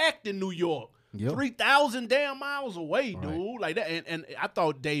packed in New York. Yep. 3,000 damn miles away, dude. Like that, and I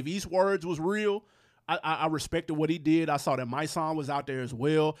thought Dave East's words was real. I respected what he did. I saw that my son was out there as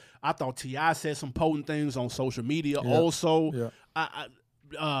well. I thought T.I. said some potent things on social media also.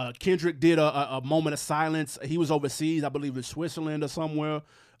 Yeah. Kendrick did a moment of silence. He was overseas, I believe in Switzerland or somewhere.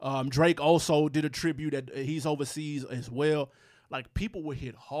 Drake also did a tribute that he's overseas as well. Like people were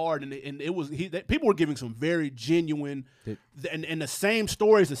hit hard, and it was people were giving some very genuine, and the same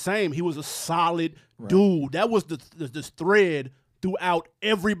story is the same. He was a solid dude. That was the thread throughout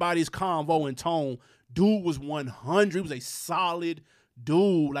everybody's convo and tone. Dude was 100. He was a solid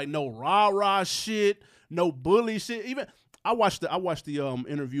dude. Like no rah-rah shit, no bully shit. Even I watched the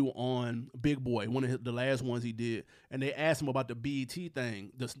interview on Big Boy, one of the last ones he did, and they asked him about the BET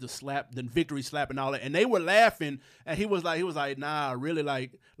thing, the slap, the victory slap, and all that, and they were laughing, and he was like, nah, really,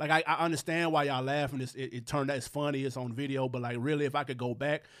 like I understand why y'all laughing. It turned out it's funny, it's on video, but like really, if I could go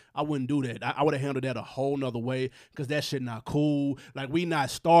back, I wouldn't do that. I would have handled that a whole nother way because that shit not cool. Like we not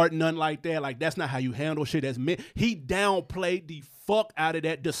starting nothing like that. Like that's not how you handle shit. He downplayed the fuck out of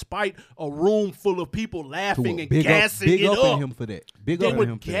that, despite a room full of people laughing and gassing it up. Big up on him for that. Big up on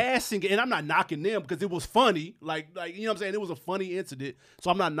him for that. Gassing it, and I'm not knocking them because it was funny. Like you know what I'm saying? It was a funny incident,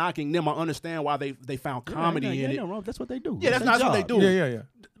 so I'm not knocking them. I understand why they found comedy in it. Wrong. That's what they do. Yeah, that's what they do. Yeah.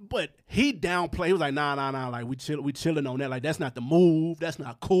 But he downplayed. He was like, nah. Like we chilling on that. Like that's not the move. That's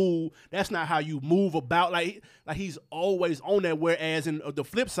not cool. That's not how you move about. Like he's always on that. Whereas in the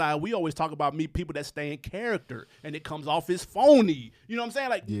flip side, we always talk about people that stay in character and it comes off as phony. You know what I'm saying?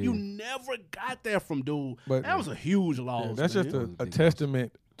 Like you never got that from dude. But that was a huge loss. Yeah, that's just a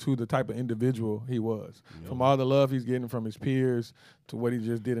testament to the type of individual he was. Yep. From all the love he's getting from his peers to what he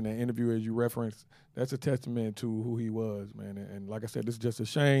just did in that interview, as you referenced, that's a testament to who he was, man. And like I said, this is just a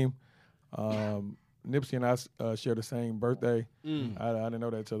shame. Nipsey and I share the same birthday. I didn't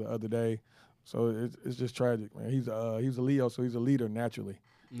know that till the other day. So it's just tragic, man. He's a Leo, so he's a leader naturally.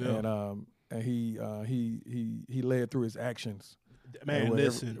 Yeah. and he led through his actions. Man, where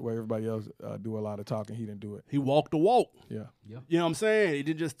listen. where everybody else do a lot of talking, he didn't do it. He walked the walk. Yeah. Yeah. You know what I'm saying? He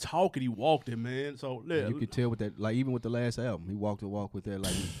didn't just talk it, he walked it, man. So, yeah. You could tell with that, like even with the last album, he walked the walk with that.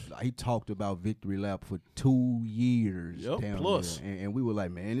 Like he talked about Victory Lap for 2 years. Yep, down plus. there. And we were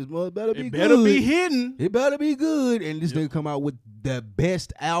like, man, this mother better be it good. better be hidden. It better be good. And this nigga come out with the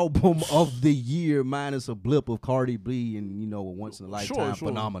best album of the year, minus a blip of Cardi B and, you know, a once in a lifetime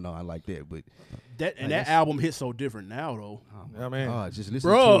phenomenon like that. But that album hits so different now, though. Yeah, man. just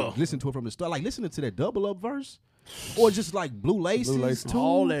listen to it from the start. Like listening to that double up verse. Or just like Blue Laces too.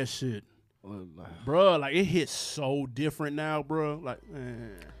 All that shit. Bruh, like it hits so different now, bruh. Like,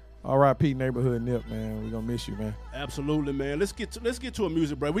 man. R.I.P. Neighborhood Nip, man. We gonna miss you, man. Absolutely, man. Let's get to a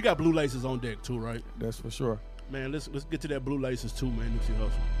music break. We got Blue Laces on deck too, right? That's for sure. Man, let's get to that Blue Laces too, man. Nipsey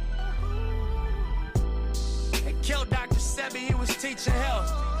Hussle. They killed Dr. Sebi, he was teaching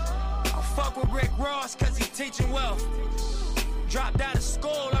health. I fuck with Rick Ross cause he teaching wealth. Dropped out of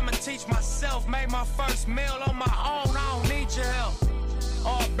school, I'ma teach myself. Made my first meal on my own, I don't need your help.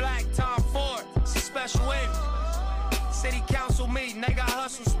 All black, Tom Ford, it's a special evening. City council meeting, they got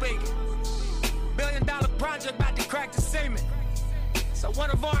hustle speaking. $1 billion project about to crack the cement. So one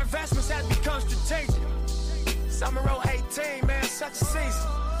of our investments has become strategic. Summer 18, man, such a season.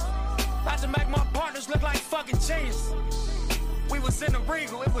 About to make my partners look like fucking genius. We was in the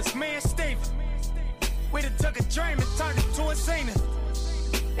Regal, it was me and Steven. We done took a dream and turned it to a scene.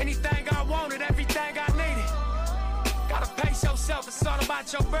 Anything I wanted, everything I needed. Gotta pace yourself, it's all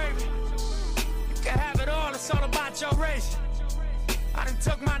about your baby. You can have it all, it's all about your race. I done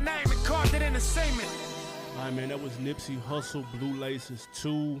took my name and carved it in the cement. All right, man, that was Nipsey Hussle, Blue Laces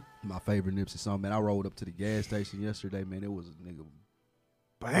 2. My favorite Nipsey song, man. I rolled up to the gas station yesterday, man. It was a nigga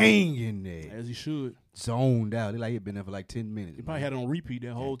banging there. As he should. Zoned out. It like he'd been there for like 10 minutes. He probably had it on repeat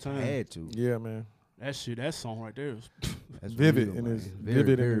that whole time. Had to. Yeah, man. That song right there is That's Vivid real, in man. his Very,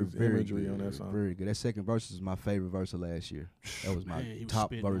 vivid very, in his very imagery good, on that song. Very good. That second verse is my favorite verse of last year. That was my Man, he was top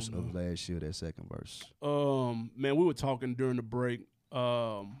spitting verse on of them. last year, that second verse. Man, we were talking during the break.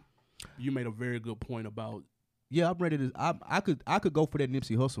 You made a very good point about Yeah, I'm ready to I could go for that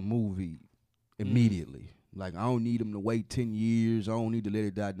Nipsey Hussle movie immediately. Like, I don't need him to wait 10 years. I don't need to let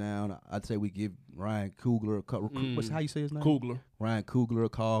it die down. I'd say we give Ryan Coogler a call. What's how you say his name? Coogler. Ryan Coogler a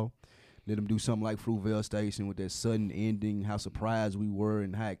call. Let him do something like Fruitvale Station with that sudden ending, how surprised we were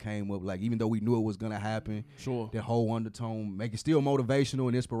and how it came up. Like, even though we knew it was going to happen, Sure. that whole undertone, make it still motivational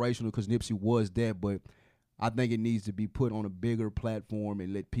and inspirational because Nipsey was that, but I think it needs to be put on a bigger platform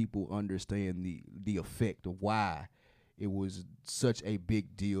and let people understand the effect of why it was such a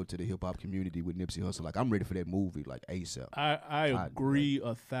big deal to the hip-hop community with Nipsey Hussle. Like, I'm ready for that movie, like, ASAP. I agree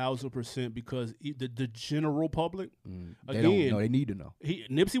 1,000% because the general public, They don't know. They need to know.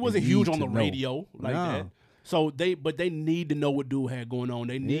 Nipsey wasn't They huge need on the to know. radio like No. that. So they need to know what dude had going on.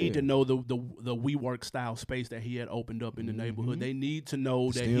 They need Yeah. to know the WeWork style space that he had opened up in the neighborhood. They need to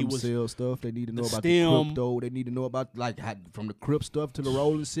know that he Stem was cell stuff. They need to know about stem. the crypto. They need to know about, like, how, from the Crip stuff to the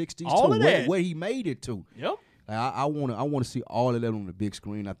Rolling 60s All to of that. where he made it to. Yep. Like, I want to see all of that on the big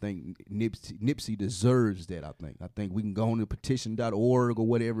screen. I think Nipsey deserves that. I think we can go on to petition.org or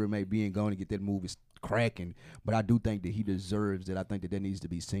whatever it may be and go and get that movie cracking. But I do think that he deserves that. I think that needs to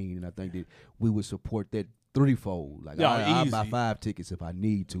be seen, and I think that we would support that threefold. Like, I'll buy 5 tickets if I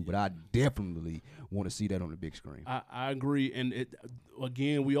need to, but I definitely want to see that on the big screen. I agree. And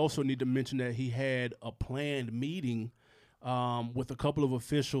again, we also need to mention that he had a planned meeting with a couple of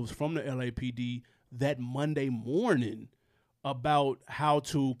officials from the LAPD that Monday morning about how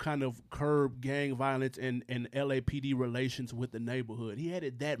to kind of curb gang violence and LAPD relations with the neighborhood. He had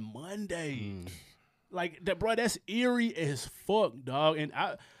it that Monday. Like, that, bro, that's eerie as fuck, dog. And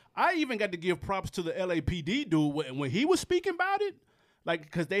I even got to give props to the LAPD dude when he was speaking about it, like,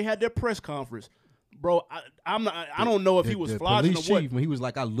 because they had their press conference. Bro, I don't know if he was flogging or police what. chief, when he was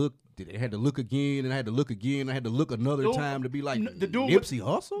like, I had to look again, and I had to look again, I had to look another Dude, time to be like, the dude Nipsey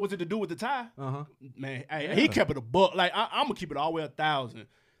Hussle? Was it the dude with the tie? Uh-huh. Man, he kept it a buck. Like, I'm gonna keep it all the way 1,000.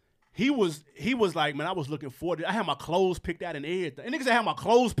 He was like, man, I was looking forward to it. I had my clothes picked out and everything. And niggas had my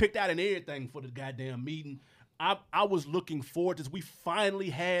clothes picked out and everything for the goddamn meeting. I was looking forward to this. We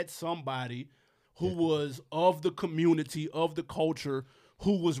finally had somebody who was of the community, of the culture,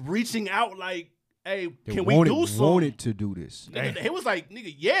 who was reaching out like, hey, can we do something? Wanted to do this. Nigga, it was like,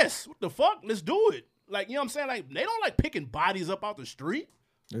 nigga, yes, what the fuck? Let's do it. Like, you know what I'm saying? Like, they don't like picking bodies up out the street.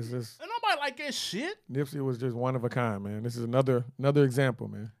 It's just And nobody like that shit. Nipsey was just one of a kind, man. This is another example,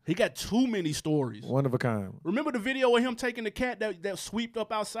 man. He got too many stories. One of a kind. Remember the video of him taking the cat that sweeped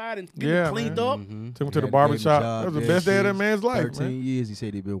up outside and getting it cleaned up? Took him to the barbershop. That was the best day of that man's life, 13 years he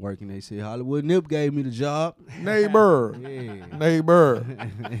said he'd been working. They said Hollywood Nip gave me the job. Neighbor. Yeah. Neighbor.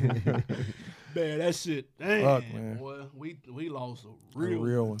 Man, that shit. Damn, Fuck, man. boy, we lost a A real,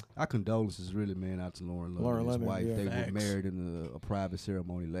 real one. Our condolences, really, man, out to Lauren London. Lauren His London, wife. yeah. They Facts. were married in a private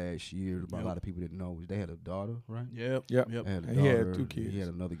ceremony last year. A lot of people didn't know. They had a daughter, right? Yep. Yep. Yep. They had a And he had daughter. 2 kids. He had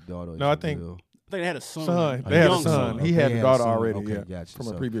another daughter. No, I as think- well. I think they had a son. Son. A They had a young son. He Okay, had they a had daughter a son. already, Okay, yeah, gotcha. from a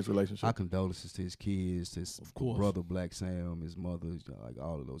So, previous relationship. Our condolences to his kids, to his course. brother Black Sam, his mother, like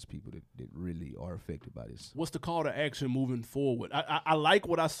all of those people that really are affected by this. What's the call to action moving forward? I like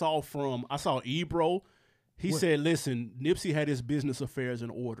what I saw Ebro. He said, listen, Nipsey had his business affairs in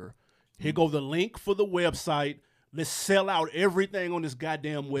order. Here go the link for the website. Let's sell out everything on this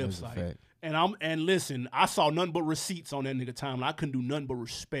goddamn That's a website. fact. And listen, I saw nothing but receipts on that nigga timeline. I couldn't do nothing but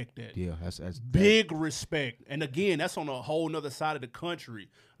respect that. Yeah, that's Big respect. And again, that's on a whole nother side of the country.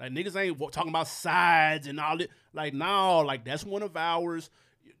 Like, niggas ain't talking about sides and all that. Like, no, like, that's one of ours.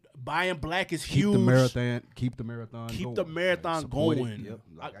 Buying black is huge. Keep the marathon Keep going. the marathon support it. going. Yep.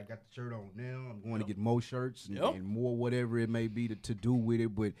 Like I got the shirt on now. I'm going to get more shirts and, Yep. and more whatever it may be to do with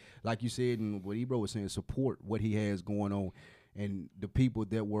it. But like you said, and what Ebro was saying, support what he has going on. And the people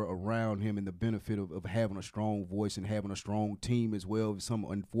that were around him, and the benefit of having a strong voice and having a strong team as well. If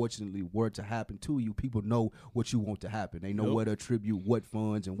something unfortunately were to happen to you, people know what you want to happen. They know Yep. where to attribute what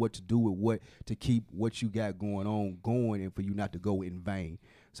funds and what to do with what to keep what you got going on going, and for you not to go in vain.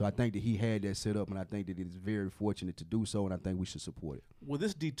 So I think that he had that set up, and I think that it is very fortunate to do so, and I think we should support it. Will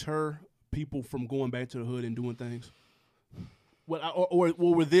this deter people from going back to the hood and doing things? Well, or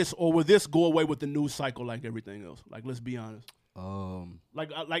will this go away with the news cycle like everything else? Like, let's be honest.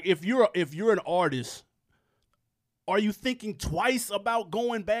 Like if you're an artist, are you thinking twice about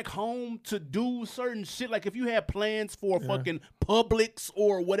going back home to do certain shit? Like, if you had plans for fucking Publix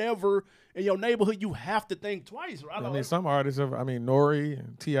or whatever in your neighborhood, you have to think twice, right? I mean, some artists Nori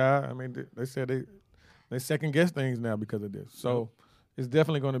and T.I., I mean, they said they second guess things now because of this. So it's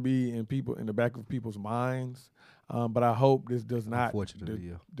definitely going to be in the back of people's minds. But I hope this does not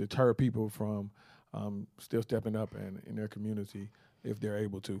Unfortunately, deter people from still stepping up in their community if they're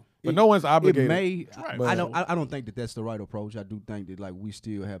able to. But no one's obligated. It may. Right. I don't think that that's the right approach. I do think that like we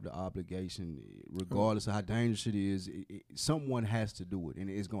still have the obligation, regardless of how dangerous it is. Someone has to do it, and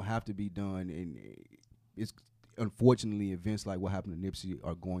it's gonna have to be done. And it's unfortunately events like what happened to Nipsey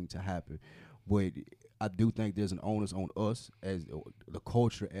are going to happen. But I do think there's an onus on us as the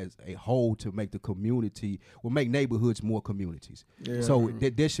culture as a whole to make the community, make neighborhoods more communities. Yeah. So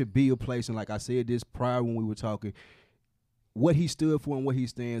there should be a place, and like I said this prior when we were talking, what he stood for and what he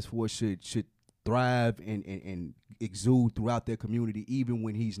stands for should thrive and exude throughout their community, even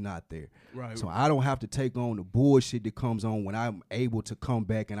when he's not there. Right. So I don't have to take on the bullshit that comes on when I'm able to come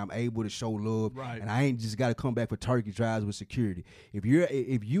back and I'm able to show love. Right. And I ain't just got to come back for turkey drives with security.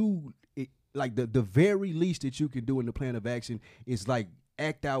 Like the very least that you can do in the plan of action is like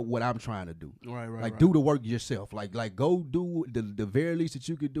act out what I'm trying to do. Right. Do the work yourself. Like go do the very least that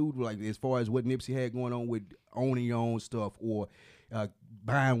you could do. Like as far as what Nipsey had going on with owning your own stuff or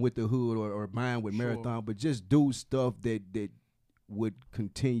buying with the hood or buying with Marathon, but just do stuff that would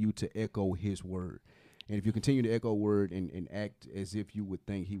continue to echo his word. And if you continue to echo word and act as if you would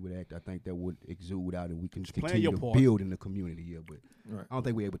think he would act, I think that would exude out and we can continue your to part. build in the community. Yeah, but Right. I don't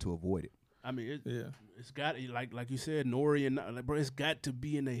think we're able to avoid it. I mean, it's got like you said, Nori and bro, it's got to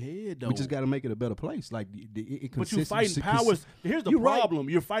be in the head though. We just got to make it a better place. Like But you're fighting powers. Here's the problem: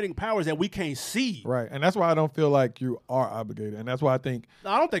 you're fighting powers that we can't see. Right, and that's why I don't feel like you are obligated, and that's why I think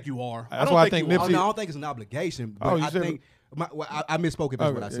No, I don't think you are. That's why I think you Nipsey- are. Oh, no, I don't think it's an obligation, but you I said- think I misspoke if that's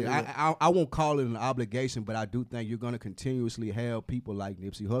Okay, what I said. yeah. I won't call it an obligation, but I do think you're going to continuously have people like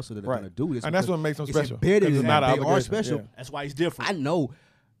Nipsey Hussle that are Right. going to do this, And that's because what makes them it's special. embedded 'Cause it's in not them. an They are obligation, special. yeah. That's why he's different.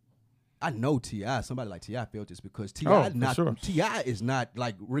 I know T.I. Somebody like T.I. felt this because Oh, for sure. T.I. is not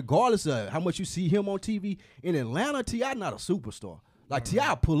like, regardless of how much you see him on TV in Atlanta, T.I. not a superstar. Like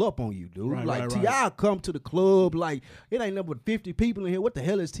T.I. pull up on you, dude. Right, like right, T.I. come to the club, like it ain't number 50 people in here. What the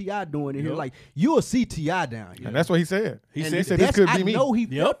hell is T.I. doing in here? Yep. Like you'll see T.I. down here. and that's what he said. He And said he said That's- this could I be me. know he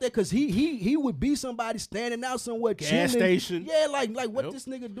Yep. felt that because he would be somebody standing out somewhere, Gas chilling. station. Yeah, like what Yep. this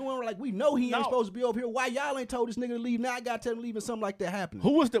nigga doing? Like we know he ain't No. supposed to be over here. Why y'all ain't told this nigga to leave? Now I gotta tell him leaving something like that happening.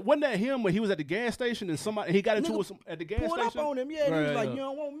 Who was that? Wasn't that him when he was at the gas station and somebody he got into Nigga it at the gas Pulled station? up on him, and he was Right, like, yeah. "You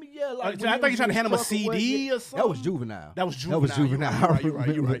don't want me?" Yeah, like I when think he was tried to hand him a struck away, CD yeah. or something. That was juvenile. That was juvenile. That was juvenile.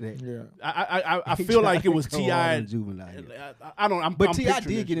 You're right. Yeah. I feel like it was T.I. Juvenile. I don't. But I'm T.I.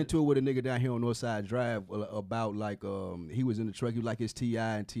 picturing did get that into it with a nigga down here on Northside Drive about like he was in the truck. He was like his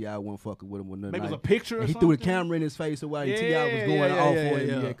T.I. and T.I. wasn't fucking with him with nothing. Maybe it was like, a picture. Or and he something? threw the camera in his face while T.I. was going off for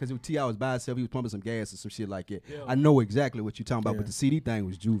him. Yeah, because T.I. was by himself. He was pumping some gas or some shit like that. Yeah. I know exactly what you're talking about. Yeah. But the CD thing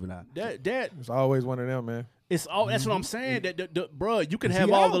was Juvenile. That It's always one of them, man. it's all. That's what I'm saying. That bro, you can Is have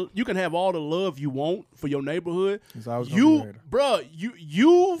he all out? the love you want for your neighborhood. It's always gonna be later. Bro,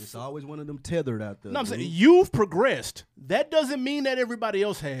 you've. It's always one of them tethered out there. No, I'm saying dude. you've progressed. That doesn't mean that everybody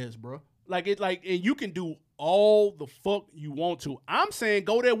else has, bro. And you can do all the fuck you want to. I'm saying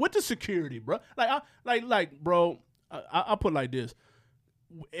go there with the security, bro. Bro. I put it like this: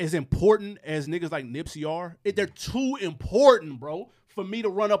 as important as niggas like Nipsey are, they're too important, bro, for me to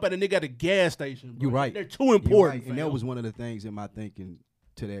run up at a nigga at a gas station. Bro. You're right. They're too important, You're right. And fam. that was one of the things in my thinking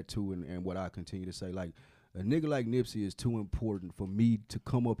to that too, and what I continue to say. Like, a nigga like Nipsey is too important for me to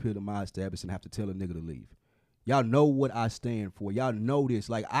come up here to my establishment and have to tell a nigga to leave. Y'all know what I stand for. Y'all know this.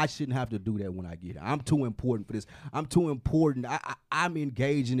 Like, I shouldn't have to do that when I get here. I'm too important for this. I'm too important. I'm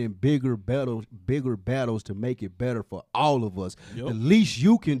engaging in bigger battles to make it better for all of us. Yep. The least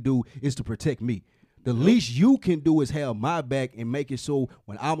you can do is to protect me. The least you can do is have my back and make it so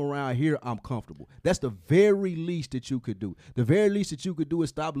when I'm around here, I'm comfortable. That's the very least that you could do. The very least that you could do is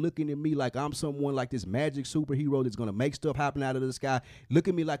stop looking at me like I'm someone like this magic superhero that's going to make stuff happen out of the sky. Look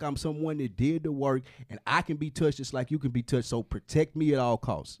at me like I'm someone that did the work, and I can be touched just like you can be touched. So protect me at all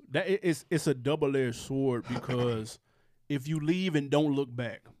costs. It's a double-edged sword because if you leave and don't look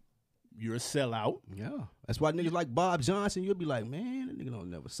back, you're a sellout. Yeah. That's why niggas like Bob Johnson, you'll be like, man, that nigga don't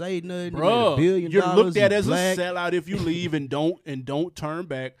never say nothing. Bro, $1 billion, you're looked at he's as black. a sellout if you leave and don't turn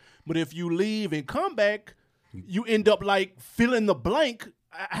back. But if you leave and come back, you end up like fill in the blank.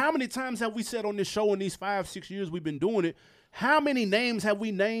 How many times have we said on this show in these 5-6 years we've been doing it? How many names have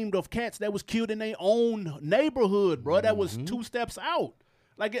we named of cats that was killed in their own neighborhood, bro? That was 2 steps out.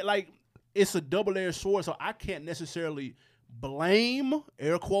 It's a double-edged sword, so I can't necessarily blame,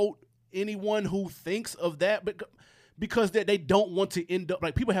 air quote, anyone who thinks of that, but because they don't want to end up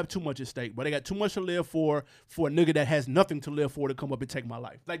like people have too much at stake, but they got too much to live for a nigga that has nothing to live for to come up and take my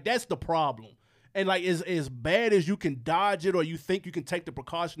life. Like, that's the problem. And like, as bad as you can dodge it or you think you can take the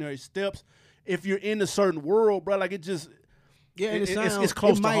precautionary steps, if you're in a certain world, bro, like it just it's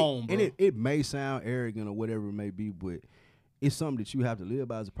close to home, bro. And it may sound arrogant or whatever it may be, but it's something that you have to live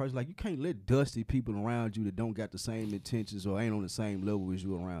by as a person. Like, you can't let dusty people around you that don't got the same intentions or ain't on the same level as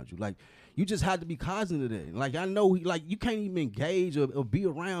you around you. Like, you just have to be cognizant of that. Like, I know, like, you can't even engage or be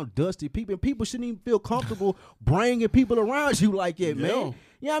around dusty people. And people shouldn't even feel comfortable bringing people around you like that, man. You know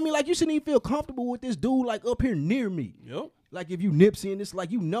what I mean? Like, you shouldn't even feel comfortable with this dude, like, up here near me. Yep. Like, if you Nipsey and it's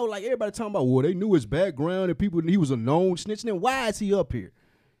like, like, everybody talking about, well, they knew his background and he was a known snitch. Then why is he up here?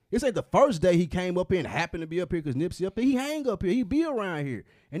 This ain't the first day he came up here and happened to be up here because Nipsey up here. He hang up here. He be around here.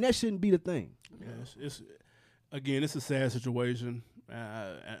 And that shouldn't be the thing. Yeah, it's a sad situation.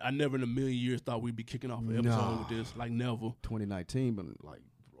 I never in a million years thought we'd be kicking off an episode with this. Like, never. 2019 been like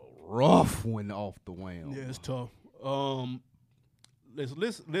rough one off the wham. Yeah, it's tough.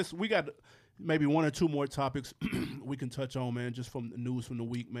 Let's we got maybe 1 or 2 more topics we can touch on, man, just from the news from the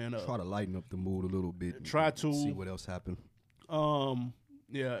week, man. Try to lighten up the mood a little bit. Try to see what else happened.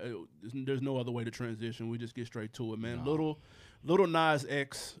 Yeah, there's no other way to transition. We just get straight to it, man. No. Little Nas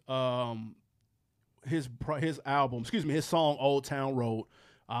X, his album, his song Old Town Road.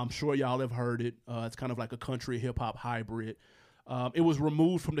 I'm sure y'all have heard it. It's kind of like a country hip hop hybrid. It was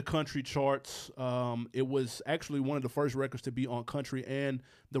removed from the country charts. It was actually one of the first records to be on country and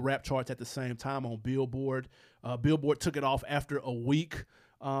the rap charts at the same time on Billboard. Billboard took it off after a week.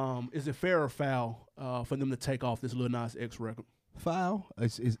 Is it fair or foul for them to take off this Lil Nas X record? Foul.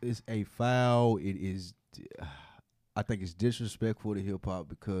 It's a foul. It is. I think it's disrespectful to hip hop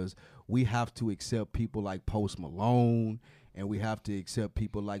because we have to accept people like Post Malone, and we have to accept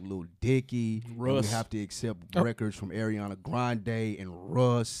people like Lil Dicky. Russ. And we have to accept records from Ariana Grande and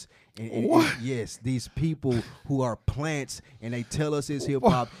Russ. And yes, these people who are plants and they tell us it's hip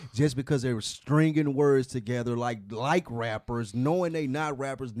hop just because they were stringing words together like rappers, knowing they not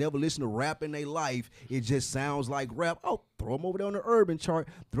rappers, never listen to rap in their life. It just sounds like rap. Oh, throw them over there on the urban chart,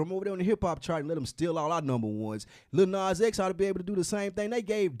 throw them over there on the hip hop chart, and let them steal all our number ones. Lil Nas X ought to be able to do the same thing. They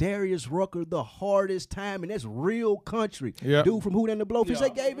gave Darius Rucker the hardest time, and that's real country. Yep. Dude from Who Done the Blowfish, they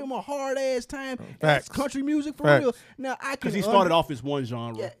gave him a hard ass time. That's country music for real. Now I can because he started off as one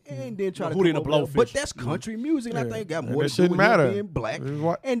genre. Yeah, and then try to Who Done the Blowfish. but that's country music, and I think got more to do with him being black.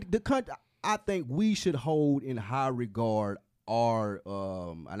 And the country, I think we should hold in high regard our,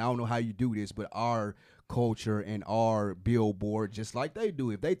 and I don't know how you do this, but our culture and our Billboard just like they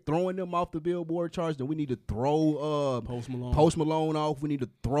do. If they throwing them off the Billboard charts, then we need to throw Post Malone off. We need to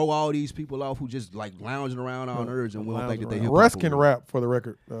throw all these people off who just like lounging around on nerds and we don't think that they hip hop. Russ can rap for the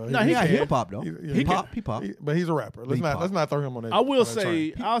record. No, He got can. hip hop though. He pop, but he's a rapper. Let's not throw him on that. I will on that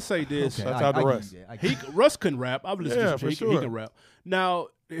say, train. I'll say this. Okay, Shout out to I Russ. give you that. Russ can rap. I've listened Yeah, to for him. He sure. can rap. Now,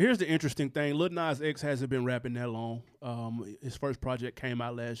 here's the interesting thing. Lil Nas X hasn't been rapping that long. His first project came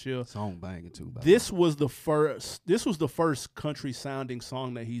out last year. Song banging too. By This was the first country sounding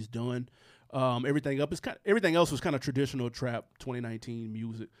song that he's done. Everything else was kind of traditional trap 2019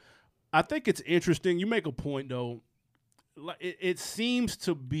 music. I think it's interesting. You make a point though. Like it seems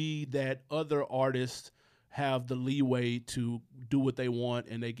to be that other artists have the leeway to do what they want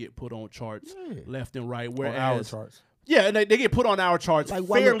and they get put on charts left and right. On Whereas our charts. yeah, and they get put on our charts Like,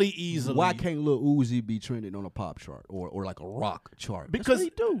 fairly easily. Why can't Lil Uzi be trending on a pop chart or like a rock chart? Because-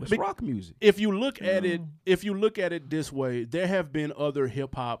 That's what he do. It's be- rock music. If you look at it this way, there have been other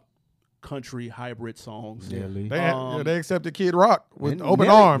hip hop country hybrid songs. Nelly. They accepted Kid Rock with And open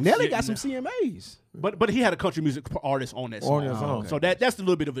Nelly- arms. Nelly Yeah, got some CMAs. But he had a country music artist on that song. On that song. okay. So that's a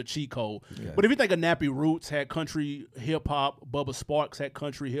little bit of a cheat code. Yeah. But if you think of Nappy Roots had country hip hop, Bubba Sparks had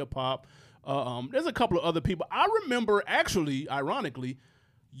country hip hop. There's a couple of other people. I remember actually, ironically,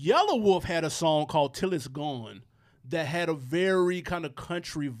 Yellow Wolf had a song called Till It's Gone that had a very kind of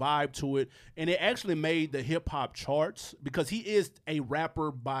country vibe to it. And it actually made the hip hop charts because he is a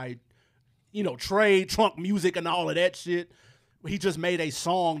rapper by, trade, trunk music and all of that shit. He just made a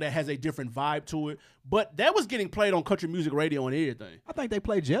song that has a different vibe to it. But that was getting played on country music radio and everything. I think they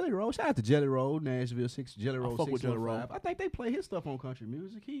play Jelly Roll. Shout out to Jelly Roll, Nashville 6, Jelly Roll fuck with Jelly Roll. 615. I think they play his stuff on country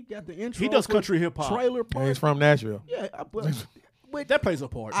music. He got the intro. He does for country hip hop. Trailer And Park. he's from Nashville. Yeah, but That plays a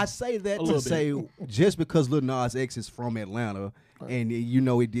part. I say that A to little say bit. just because Lil Nas X is from Atlanta and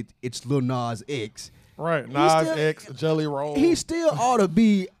it's Lil Nas X, Right. He Nas still- X, Jelly Roll. he still ought to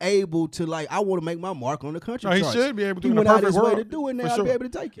be able to I want to make my mark on the country No, he charts. should be able to He in the went out perfect his way world, to do it. Now for I'll be sure. able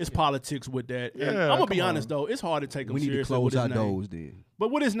to take it. It's politics with that. And Yeah, I'm gonna come be on. honest though, it's hard to take him We need to seriously close with his our name. doors then. But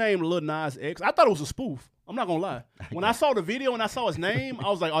with his name, Lil Nas X, I thought it was a spoof. I'm not gonna lie. When I saw the video and I saw his name, I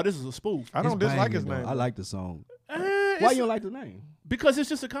was like, "Oh, this is a spoof." I don't It's dislike his banging, name. though. I like the song. Why It's- you don't like the name? Because it's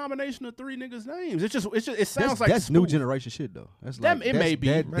just a combination of three niggas' names. It sounds like That's spoof. new generation shit though. That's That- like it may be.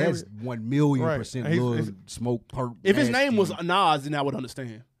 That's 1,000,000% Right. Lil He's- If Smoke Perp. his name was Nasty. Nas, then I would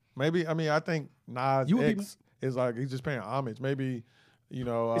understand. Maybe, I think Nas You would be- X is like, he's just paying homage. Maybe, It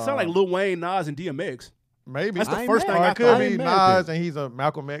sounds like Lil Wayne, Nas, and DMX. maybe. That's the I ain't first mad. thing Or I it could thought. be ain't mad at Nas and he's a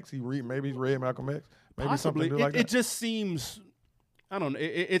Malcolm X. Maybe he's read Malcolm X. Maybe Possibly. something like It that. just seems. I don't know.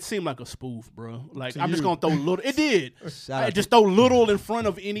 It seemed like a spoof, bro. Like To I'm just you. gonna throw little. It did. Shout I out just throw little in front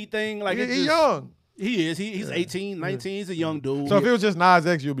of anything. Like it He's just- young. He is. He's 18, 19. He's a young dude. So if it was just Nas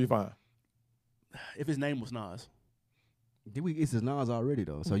X, you'll be fine. If his name was Nas. It's his Nas already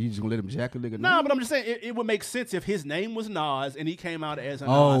though, so you just gonna let him jack a nigga? Nah, but I'm just saying it would make sense if his name was Nas and he came out as a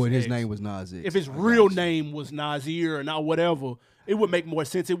Nas. Oh, and his X. name was Nas X. If his I real got you. name was Nasir or not whatever, it would make more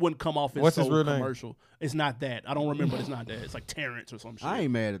sense. It wouldn't come off as What's his so real name? commercial. It's not that. I don't remember. It's not that. It's like Terrence or some shit. I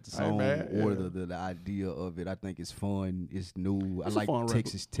ain't mad at the I ain't song mad, or yeah. the idea of it. I think it's fun. It's new. It's I a like fun record.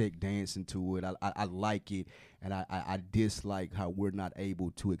 Texas Tech dancing to it. I like it, and I dislike how we're not able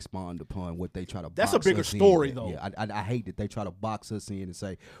to expand upon what they try to. That's a box bigger us story, in. though. Yeah, I hate that they try to box us in and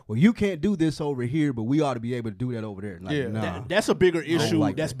say, "Well, you can't do this over here, but we ought to be able to do that over there." Like, Yeah. nah. That's a bigger issue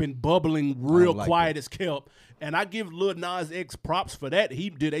like that's that. been bubbling real like quiet that. as kept. And I give Lil Nas X props for that.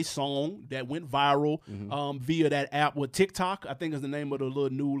 He did a song that went viral via that app with TikTok. I think is the name of the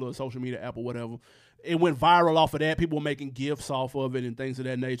little social media app or whatever. It went viral off of that. People were making GIFs off of it and things of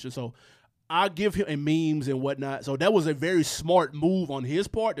that nature. So I give him and memes and whatnot. So that was a very smart move on his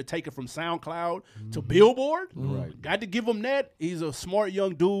part to take it from SoundCloud to Billboard. Right. Got to give him that. He's a smart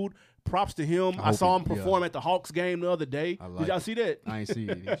young dude. Props to him. I hope saw he- him perform at the Hawks game the other day. I like Did y'all it. see that? I ain't see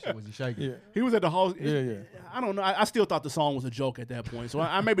it. Was he shaking? Yeah. He was at the Hawks. Yeah. I don't know. I still thought the song was a joke at that point. So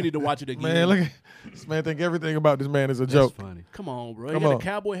I maybe need to watch it again. Man, look at this man. Think everything about this man is a That's joke. funny. Come on, bro. Come He had on. a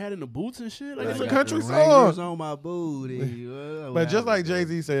cowboy hat in the boots and shit. Like, It's it's a a country The song. Rangers on my booty. But just like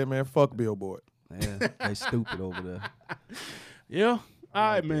Jay-Z said, man, fuck Billboard. Yeah, they stupid over there. Yeah. All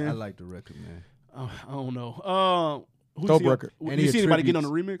right, I man. like the record, man. I don't know. Who Dope you see- record. You see anybody getting on the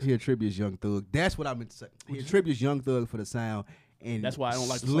remix? He attributes Young Thug. That's what I meant to say. He attributes Young Thug for the sound. And That's why I don't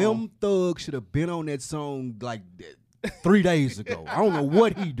like the Slim song. Thug should have been on that song like 3 days ago. I don't know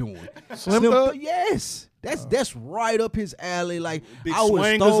what he doing. Slim Thug? Yes. That's right up his alley. Like Big I would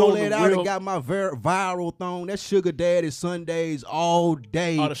swingers stole on the it out real- and got my viral thong. That Sugar Daddy Sundays all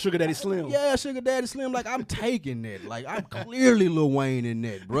day. Oh, the Sugar Daddy Slim. Yeah, Sugar Daddy Slim. Like I'm taking that. Like I'm clearly Lil Wayne in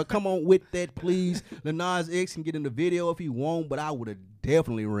that, bro. Come on with that, please. Lil Nas X can get in the video if he won't, but I would have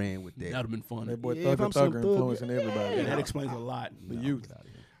definitely ran with that. That'd have been fun. That boy Yeah, if I'm Thugger some Thugger thug, influencing everybody. Yeah, that explains a lot. The youth.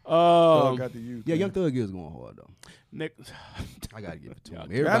 Um, Got the youth. Yeah, man. Young Thug is going hard though. Nick, I gotta give it to him.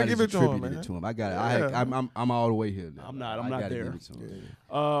 Gotta Everybody's give it to him, attributed man. it to him. I got it. Yeah. I'm all the way here now. I'm not I gotta there. give it to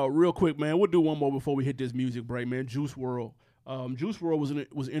him. real quick, man, we'll do one more before we hit this music break, man. Juice WRLD. Juice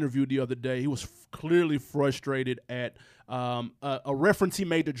WRLD was interviewed the other day. He was clearly frustrated at a reference he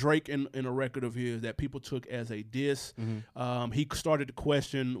made to Drake in a record of his that people took as a diss. He started to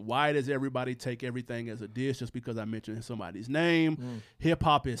question, why does everybody take everything as a diss just because I mentioned somebody's name? Hip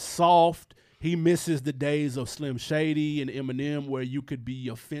hop is soft. He misses the days of Slim Shady and Eminem where you could be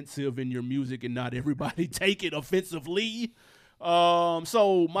offensive in your music and not everybody take it offensively.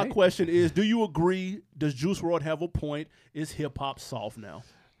 So my question is, do you agree? Does Juice WRLD have a point? Is hip hop soft now?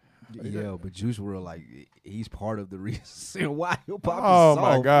 Yeah, but Juice WRLD, like, he's part of the reason why hip hop is Oh, soft.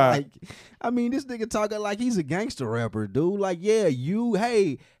 my God. Like, I mean, this nigga talking like he's a gangster rapper, dude. Like, yeah,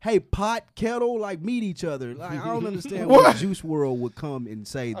 hey, pot, kettle, like, meet each other. Like, I don't understand why Juice WRLD would come and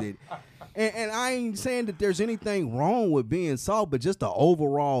say that. And I ain't saying that there's anything wrong with being soft, but just the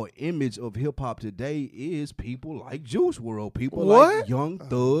overall image of hip hop today is people like Juice WRLD, people like Young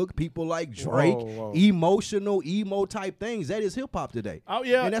Thug, people like Drake, Whoa. emotional, emo type things. That is hip hop today. Oh,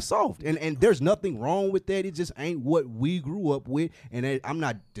 yeah. And that's soft. And there's nothing wrong with that. It just ain't what we grew up with. And I'm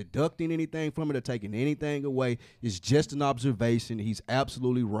not deducting anything from it or taking anything away. It's just an observation. He's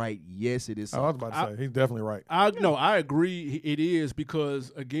absolutely right. Yes, it is I was soft. about to say, he's definitely right. I agree. It is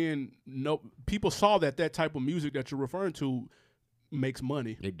because again, no people saw that type of music that you're referring to makes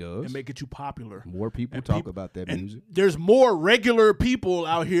money. It does. And get you popular. More people And talk peop- about that and music. There's more regular people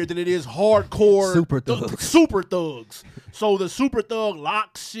out here than it is hardcore Super thugs. super thugs. So the super thug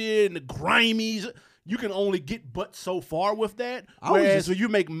lock shit and the grimies, you can only get but so far with that. I was Whereas just- when you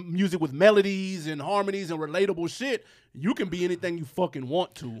make music with melodies and harmonies and relatable shit, you can be anything you fucking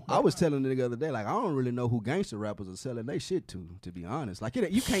want to. I was telling the nigga the other day, like, I don't really know who gangster rappers are selling their shit to be honest. Like,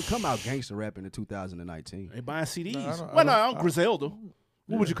 you can't come out gangster rapping in 2019. They buying CDs. I don't- Griselda.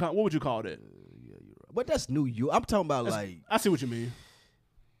 What would you call that? But that's new. I'm talking about, like, I see what you mean.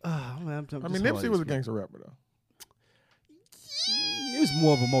 man, I mean, it's hard Nipsey to was a explain. gangster rapper, though. He was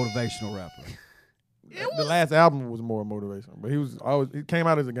more of a motivational rapper. The last album was more motivational, but he came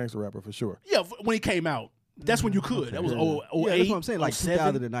out as a gangster rapper for sure. Yeah, when he came out, that's when you could. That was Yeah, 08, that's what I'm saying. Like 07.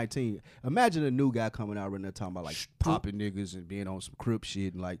 2019. Imagine a new guy coming out right now talking about like popping niggas and being on some Crip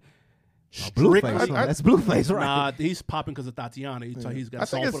shit and like Blueface. Strictly- Huh? That's Blueface, right? Nah, he's popping because of Tatiana. He's got a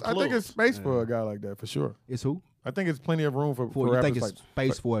song for the I think club. it's space for a guy like that for sure. It's who? I think it's plenty of room for You rappers think it's like,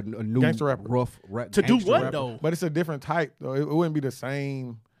 space for a new gangster rapper. rough rap? To do gangster what, rapper? though? but it's a different type though. It wouldn't be the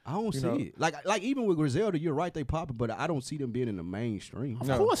same. I don't see know? it. Like even with Griselda, you're right, they popping, but I don't see them being in the mainstream. Of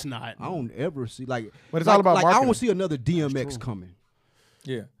No. course not. I don't ever see like. But it's like- all about like I marketing. don't see another DMX coming.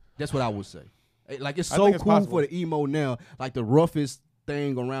 Yeah, That's what I would say. Like it's I so think it's cool possible. for the emo now. Like the roughest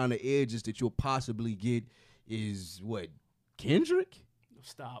thing around the edges that you'll possibly get is what Kendrick.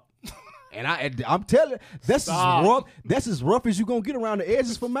 Stop. And I'm telling, that's Stop. as rough. That's as rough as you gonna get around the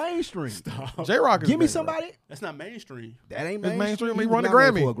edges for mainstream. J Rock. Give me somebody That's not mainstream. that ain't It's mainstream. He was won the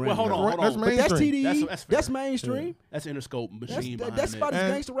nominated Grammy. for a Well, hold on, hold That's on. But that's mainstream. TDE. That's That's, fair. mainstream. That's Interscope That's machine behind that's that. about as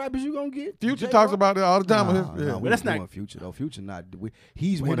And gangster rappers you gonna get. Future J. talks Rock? about it all the time. Nah, Yeah. nah, But we that's doing not- Future though. Future not.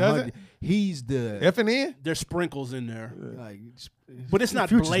 He's He 100. doesn't? He's the FNN There's sprinkles in there. like. But it's not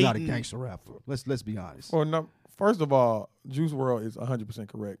Future's not a blatant. gangster rapper. Let's be honest. or no. First of all, Juice WRLD is 100%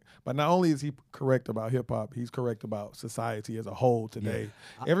 correct. But not only is he correct about hip hop, he's correct about society as a whole today.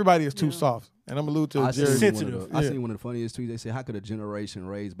 Everybody is too soft, and I'm alluding to I Jerry. seen Sensitive. one of the- I Yeah. seen one of the funniest tweets. They said, "How could a generation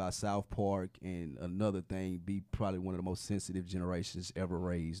raised by South Park and another thing be probably one of the most sensitive generations ever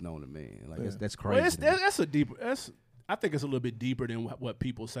raised known to man?" Like that's crazy. Well, to me. that's a deeper. I think it's a little bit deeper than what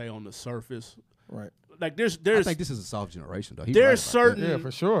people say on the surface. Right. Like there's I think this is a soft generation though. He's there's right about certain. Yeah, for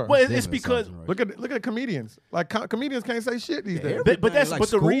sure. Well, it's Definitely a soft because. generation. Look at comedians. Like comedians can't say shit these days. But that's- Like but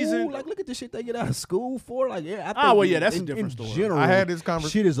the school, reason- like look at the shit they get out of school for. Like I think well, yeah, that's a different in story. General, I had this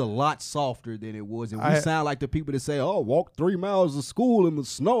conversation. Shit is a lot softer than it was, and we I had- sound like the people that say, "Oh, walk 3 miles to school in the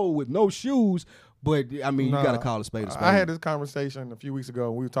snow with no shoes." But I mean, you got to Nah, call a spade a spade. I had this conversation a few weeks ago.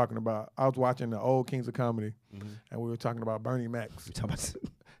 And we were talking about. I was watching the old Kings of Comedy, and we were talking about Bernie Mac Talking about-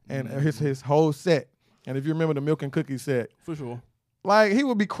 and his whole set. And if you remember the Milk and Cookies set, For sure. Like he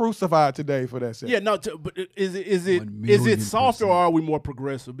would be crucified today for that shit. Yeah, no, but is 1 it softer million%. or are we more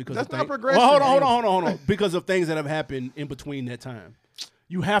progressive? Because That's of not things- progressive. Well, hold on. Because of things that have happened in between that time,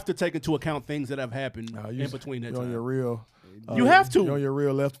 you have to take into account things that have happened in between that You're on time. your real. You have to. You're on your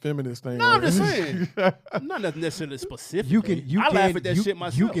real left feminist thing. No, I'm right? just saying. Not necessarily specific. You I can laugh at that shit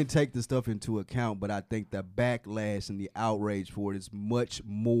myself. You can take the stuff into account, but I think the backlash and the outrage for it is much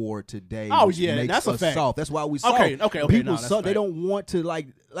more today. Oh, which yeah, makes that's a us fact. soft. That's why we soft. Okay, People no, that's soft. They fact. don't want to like.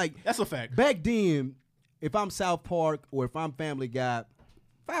 That's a fact. Back then, if I'm South Park or if I'm Family Guy,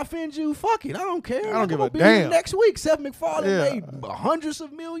 if I offend you, fuck it. I don't care. I don't give a be here damn. Next week, Seth MacFarlane Yeah. made hundreds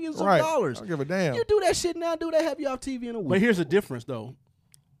of millions of Right. dollars. I don't give a damn. You do that shit now, do they have you off TV in a week? But here's the difference, though,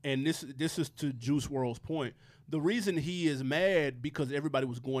 and this is to Juice WRLD's point. The reason he is mad because everybody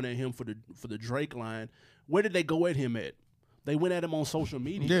was going at him for the Drake line. Where did they go at him at? They went at him on social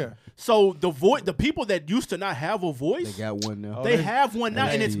media. Yeah. So the people that used to not have a voice, They got one now. they have one now,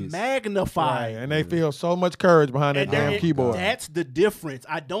 and it's Right. magnified. Right, and they feel so much courage behind that And damn keyboard. That's the difference.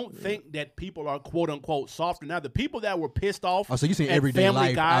 I don't think that people are quote unquote softer now. The people that were pissed off. Oh, so you saying at everyday Family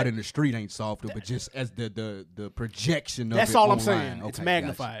life Guy, out in the street ain't softer, but just as the projection of that's it all I'm online. saying. Okay, It's gotcha.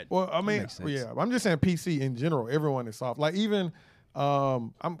 magnified. Well, I mean, makes sense. yeah, I'm just saying PC in general. Everyone is soft. Like even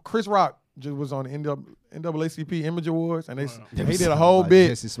Chris Rock just was on the NAACP Image Awards, and he did a whole About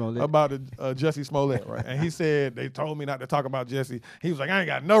bit Jussie Smollett. about Jussie Smollett, right? And he said they told me not to talk about Jussie. He was like, I ain't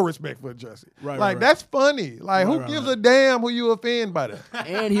got no respect for Jussie. Right, like right. that's funny. Like who gives a damn who you offend by that?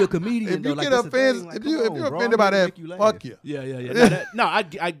 And he a comedian. If though. you Like, get that's the thing. offended, Like, if come you're on, bro. offended I'm by here to that, make you laugh. fuck you. Yeah. No, I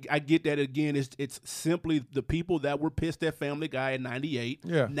get that again. It's simply the people that were pissed at Family Guy in '98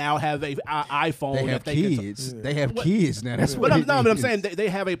 Yeah. now have a iPhone. They have that they can kids. They have kids now. That's But what I'm, it no, but I'm is. saying they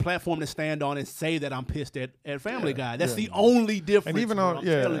have a platform to stand on and say that I'm pissed at Family Guy. That's the only difference. And even bro, on I'm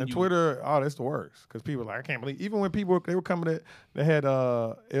telling and you. Twitter, oh, that's the worst because people are like I can't believe. Even when people they were coming at, they had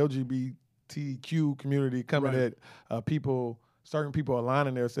LGBTQ community coming Right. at people. Certain people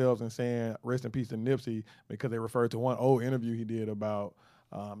aligning themselves and saying "Rest in peace" to Nipsey because they referred to one old interview he did about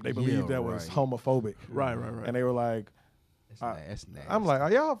they believed that was right. homophobic. Right. And they were like, That's nasty. I'm like,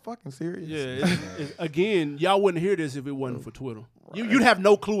 are y'all fucking serious? Yeah, again, y'all wouldn't hear this if it wasn't for Twitter. You'd have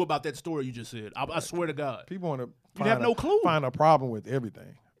no clue about that story you just said. I swear to God. People want to have no clue. find a problem with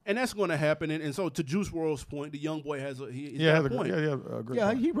everything. And that's going to happen. And so to Juice WRLD's point, the young boy has a he's Yeah, got a point. a great Yeah,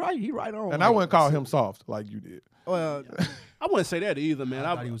 point. he right. He right on. And I wouldn't call him soft like you did. Well, I wouldn't say that either, man.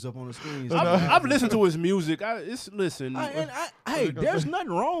 I thought he was up on the screen. I've listened to his music. Listen. Hey, there's nothing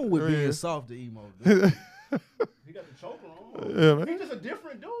wrong with There being is. soft to emo. dude. He got the choker on. Yeah, man. He's just a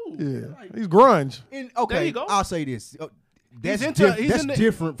different dude. Yeah, he's grunge. Okay, There you go. I'll say this. That's, into- he's that's in the-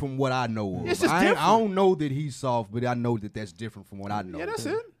 different from what I know of. It's just I different. don't know that he's soft, but I know that that's different from what I know. Yeah, that's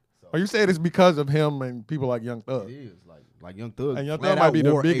it. Or you said it's because of him and people like Young Thug. It is like Young Thug. And Young flat Thug might out be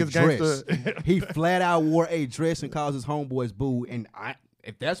the wore a biggest dress. gangster. He flat out wore a dress and caused his homeboys boo. And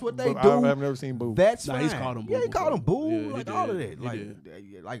if that's what they But do, I've never seen Boo. that's Nah, fine. he's called him boo Yeah, he called him before. boo. Yeah, he like all of did. that.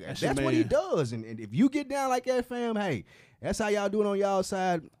 He Like That's that's your what he man. does. And if you get down like that, fam, hey, that's how y'all do it on y'all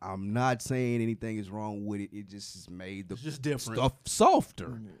side. I'm not saying anything is wrong with it. It just has made the It's just different. stuff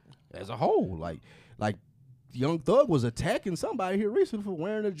softer as a whole. Like Young Thug was attacking somebody here recently for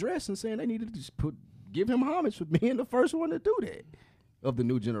wearing a dress and saying they needed to just give him homage for being the first one to do that of the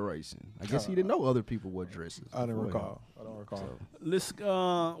new generation. I guess he didn't know other people wore dresses. I don't before him. recall. I don't recall. Let's.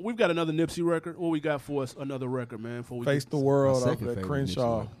 We've got another Nipsey record. What we got for us? Another record, man. Before we Face get, the World My off second that favorite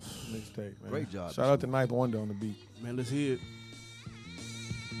Crenshaw Nipsey mixtape, man. Great job, Shout out to Ninth Wonder on the beat. man, let's hear it.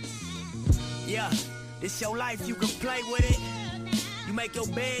 Yeah, this your life, you can play with it. You make your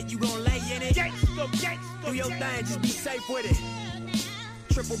bed, you gon' lay in it. Do your thing, just be safe with it.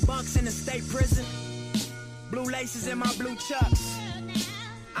 Triple bunks in the state prison. Blue laces in my blue chucks.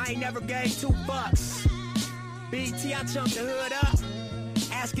 I ain't never gave $2. BT, I chunked the hood up.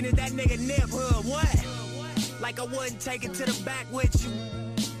 Asking if that nigga Nip hood, what? Like I wouldn't take it to the back with you.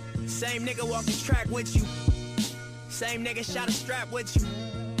 Same nigga walk the track with you. Same nigga shot a strap with you.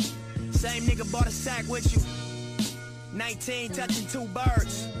 Same nigga bought a sack with you. 19 touching 2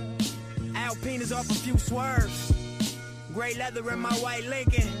 birds. Alpinas off a few swerves. Gray leather in my white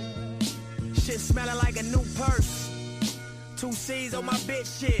Lincoln. Shit smelling like a new purse. 2 C's on my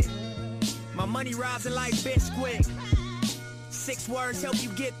bitch shit. My money rising like Bisquick. 6 words help you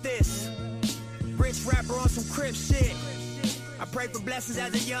get this. Rich rapper on some crip shit. I pray for blessings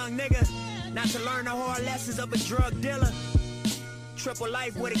as a young nigga. Not to learn the hard lessons of a drug dealer. Triple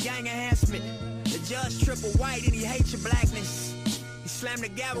life with a gang enhancement. The judge triple white and he hates your blackness. He slammed the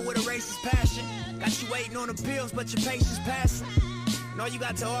gavel with a racist passion. Got you waiting on the pills, but your patience passing. And all you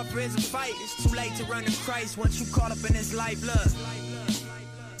got to offer is a fight. It's too late to run to Christ once you caught up in this life. Look,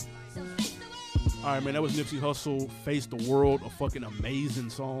 All right, man. That was Nipsey Hussle, "Face the World," a fucking amazing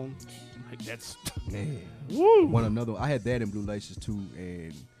song. Like that's Man. woo. One another. I had that in Blue Laces too,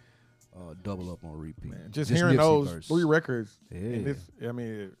 and Double Up on repeat. Man, just hearing Nipsey those verse. 3 records. Yeah. And this, I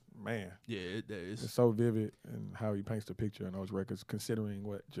mean, man, Yeah, it's it's so vivid and how he paints the picture in those records, considering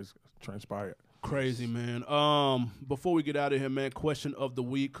what just transpired. crazy, man. Before we get out of here, man, question of the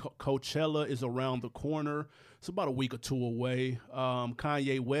week: Coachella is around the corner. It's about a week or 2 away.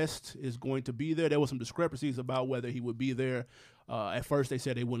 Kanye West is going to be there. There was some discrepancies about whether he would be there. At first, they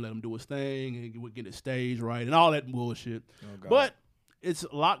said they wouldn't let him do his thing and he would get his stage right and all that bullshit. God. But it's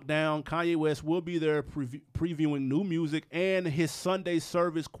locked down. Kanye West will be there previewing new music, and his Sunday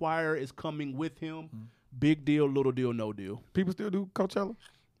service choir is coming with him. Big deal, little deal, no deal. People still do Coachella?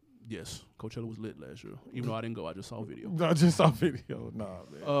 Yes, Coachella was lit last year. Even though I didn't go, I just saw a video. No, I just saw video. Nah,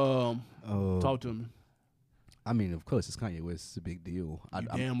 man. Talk to me. I mean, of course, it's Kanye West. It's a big deal. You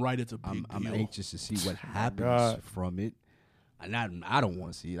damn right, it's a big I'm deal. anxious to see what happens God. from it. And I don't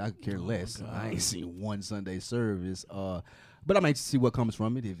want to see it. I could care less. God. I ain't seen one Sunday service. But I'm anxious to see what comes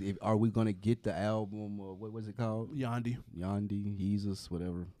from it. If are we gonna get the album? What was it called? Yandi. Yandi, Jesus,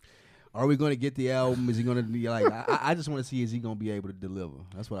 whatever. Are we gonna get the album? Is he gonna be like? I just want to see, is he gonna be able to deliver?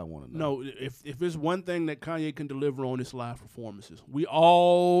 That's what I want to know. No, if there's one thing that Kanye can deliver on, it's live performances.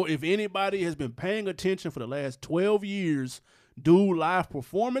 If anybody has been paying attention for the last 12 years, dude, live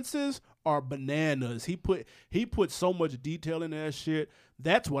performances are bananas. He put so much detail in that shit.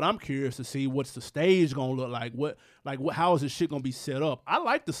 That's what I'm curious to see. What's the stage gonna look like? How is this shit gonna be set up? I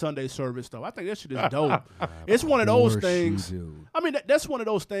like the Sunday service though. I think that shit is dope. It's one of those Of course things. you do. I mean, that's one of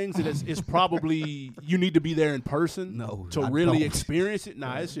those things that is probably you need to be there in person No, to I really don't. experience it.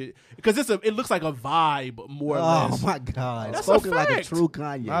 Nah, it's because it looks like a vibe more or Oh less. my God! That's a Spoken like a fact. true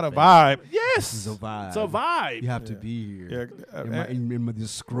Kanye. Not a fan. vibe. Yes, This is a vibe. it's a vibe. You have to be here. Yeah, in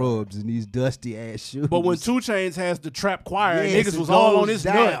these scrubs and these dusty ass shoes. But when 2 Chainz has the trap choir, Yes, niggas it was all on goes his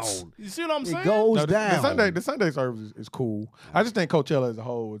down. nuts. You see what I'm it saying? goes No, down. the Sunday service is cool. I just think Coachella as a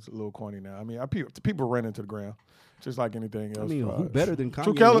whole is a little corny now. I mean, people ran into the ground, just like anything else. I mean, who better than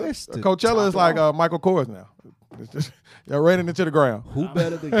Kanye Coachella, West? to Coachella top is it like off? Michael Kors now. It's just, y'all ran into the ground. Who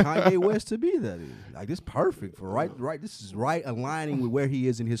better than Kanye West to be that? Like, this perfect for right. This is right aligning with where he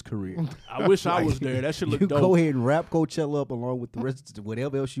is in his career. I wish I was there. That should look You dope. go ahead and wrap Coachella up along with the rest of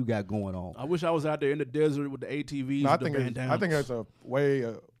whatever else you got going on. I wish I was out there in the desert with the ATVs, No, I the think bandanas. it's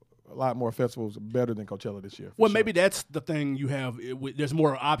a lot more festivals better than Coachella this year. for Well, sure. maybe that's the thing you have. There's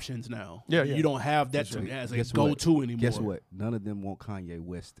more options now. Yeah. You don't have that Guess as a Guess go-to what? anymore. Guess what? None of them want Kanye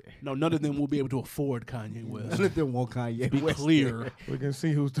West there. No, none of them will be able to afford Kanye West. None of them want Kanye Be West clear. We can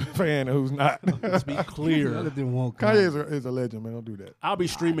see who's the fan and who's not. Let's be there. None clear. of them want Kanye is a legend, man. Don't do that. I'll be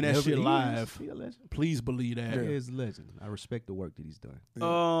streaming that Never shit is. live. He a legend. Please believe that. He is a legend. I respect the work that he's done.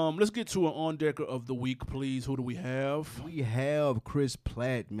 Let's get to an on-decker of the week, please. Who do we have? We have Chris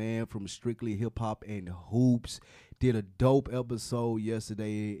Platt, man, from Strictly Hip Hop and Hoops. Did a dope episode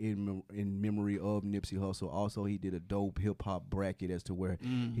yesterday in memory of Nipsey Hussle. Also, he did a dope hip hop bracket as to where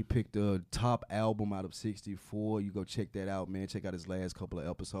he picked the top album out of 64. You go check that out, man. Check out his last couple of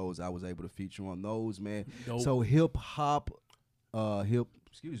episodes. I was able to feature on those, man. Dope. So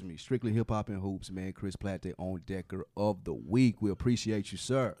Strictly Hip Hop and Hoops, man. Chris Platt, the on decker of the week. We appreciate you,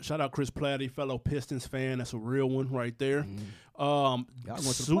 sir. Shout out Chris Platt, fellow Pistons fan. That's a real one right there. Y'all going to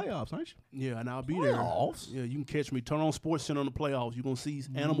the playoffs, aren't you? Yeah, and I'll be Playoffs? there. Yeah, you can catch me. Turn on Sports Center on the playoffs. You're going to see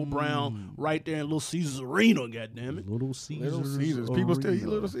Animal Brown right there in Little Caesars Arena, goddammit. Little Caesars. Little Caesars. People still eat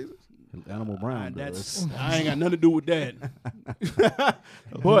Little Caesars. Animal Brown does. I ain't got nothing to do with that.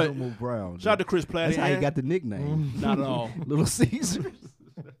 But Animal Brown. shout out to Chris Platt. That's how he and- got the nickname. Not at all. Little Caesars.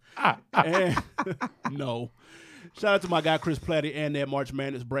 And- no. Shout out to my guy Chris Platty and that March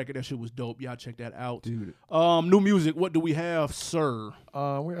Madness bracket. That shit was dope. Y'all check that out. Dude. New music. What do we have, sir?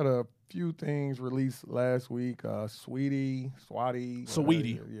 We had a few things released last week. Swati.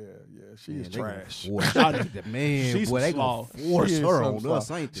 Saweetie. She is trash. Man, She's boy, they slaw. gonna force She is her some on slaw.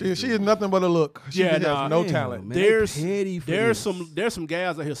 us, ain't they? She is nothing but a look. She Yeah, has nah. no Damn, talent. man. They petty for There's this. some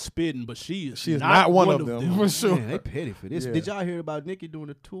guys out here spitting, but she is not one of them. For sure. Man, they petty for this. Yeah. Did y'all hear about Nicki doing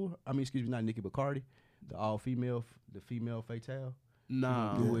a tour? I mean, excuse me, not Nicki, but Cardi, the female fatale.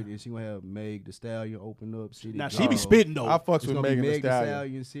 Nah. Do it, and she gonna have Meg Thee Stallion open up. City Now she Girls. be spitting though. I fucks It's with gonna be Megan Thee Meg Thee Stallion.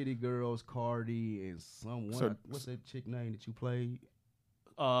 Stallion, City Girls, Cardi, and someone. So- What's that chick name that you played?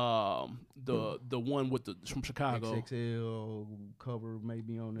 The one with the from Chicago. XXL cover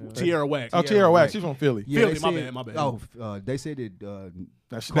maybe on there. Tierra Wax. Oh, Tierra Wax. She's from Philly. Philly, they my said- bad. Oh, they said that.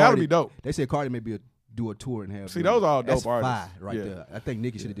 That'll be dope. They said Cardi may be a do a tour and have. See, those are all That's dope artists. fire right Yeah. there. I think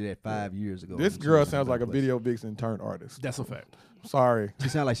Nicki should have did that 5 years ago. This And girl she sounds like a place. video vixen turned artist. That's a fact. Sorry. She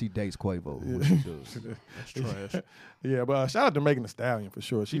sounds like she dates Quavo. What she does. That's trash. Yeah, but shout out to Megan Thee Stallion for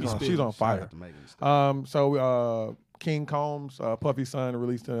sure. She's on Shout out fire. to Megan Thee Stallion. So King Combs, Puffy's son,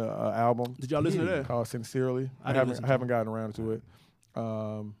 released an album Did y'all listen to that? called Sincerely. I I didn't listen haven't to gotten around to it.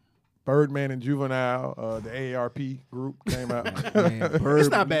 Birdman and Juvenile, the AARP group came out. Man, It's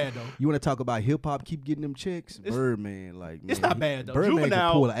Bird- not bad though. You want to talk about hip hop? Keep getting them chicks. Birdman, like it's man, not bad, though. Birdman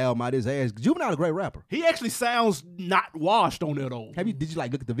Juvenile- can pull an album out his ass. Juvenile a great rapper. He actually sounds not washed on there though. Did you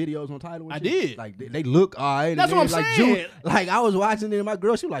like look at the videos on Tidal? and I shit? did. Like they look all right. and That's what then, I'm like, saying. Like I was watching it, and my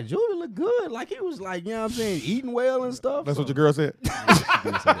girl, she was like, "Judah look good." Like he was like, you know what I'm saying, eating well and stuff. That's what your girl said.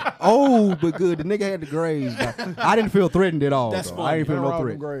 Oh, but good. The nigga had the grades. I didn't feel threatened at all. That's though. funny. I ain't feel Nothing no wrong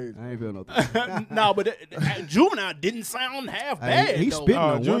with threat. them grades. I ain't feel no threat. No, but Juvenile didn't sound half bad. He though. spitting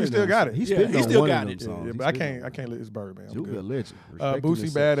on Junior one of still them got songs. it. He Yeah, spitting he on still one got of it. them songs. Yeah, He but I spitting can't let this bird, man. I'm Judah a good. legend. Respect Boosie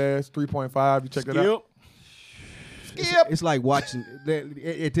himself. Badass 3.5. You check that out. Skip. It's like watching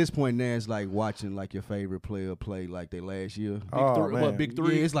at this point now. It's like watching like your favorite player play like they last year. Oh, Three- man. what, Big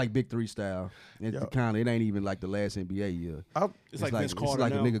Three? Yeah, it's like Big Three style. It's Yeah. kind of. It ain't even like the last NBA year. It's like Vince Carter It's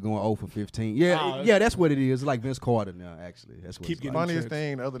like now. a nigga going 0 for 15. Yeah, Oh, yeah, that's what it is. It's like Vince Carter now. Actually, that's what Keep it's getting like. Funniest checks.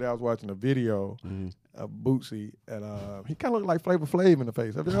 thing, the other day I was watching a video Mm-hmm. of Boosie, and he kind of looked like Flavor Flav in the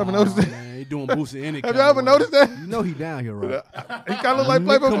face. Have you ever Oh, noticed that? man, he doing Boosie any Have kind you of ever way. noticed that? You know he down here, right? He kind of look like Nigga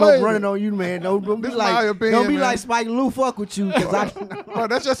Flavor come up running Flav. on you, man. Don't be This is my like, opinion, don't be man. like Spike Lee. Fuck with you, cause I. Bro,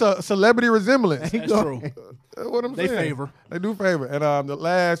 that's just a celebrity resemblance. That's true. That's what I'm They saying. favor. They do favor. And the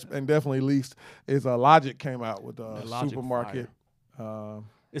last and definitely least is Logic came out with Logic Supermarket.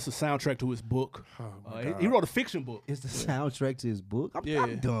 It's a soundtrack to his book. my He God. wrote a fiction book. It's the soundtrack to his book. Yeah.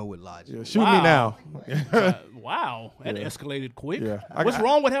 I'm done with Logic. Yeah, shoot Wow. me now. Wow, that escalated quick. Yeah. What's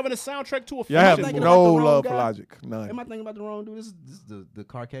wrong with having a soundtrack to a Yeah, I have fiction thinking book? about no the wrong love for guy. Logic. Am None. I thinking about the wrong dude? This is the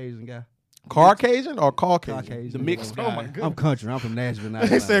Caucasian guy. Caucasian or Caucasian? Caucasian. The mixed Oh guy. my goodness. I'm country. I'm from Nashville. Not They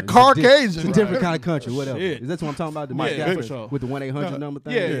Atlanta. said It's a Caucasian. It's a different kind of country. Whatever. Shit. Is that what I'm talking about? The My mixed guy goodness. For sure. with the 1-800 number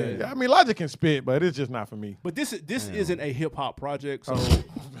thing. Yeah. I mean, Logic can spit, but it's just not for me. But this isn't a hip hop project. So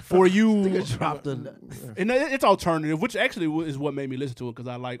for you, Dropped the. and it's alternative, which actually is what made me listen to it because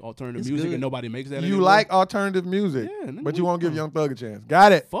I like alternative It's music good. and nobody makes that. You anymore. like alternative music, Yeah, nigga, but you what won't you give Young Thug a chance.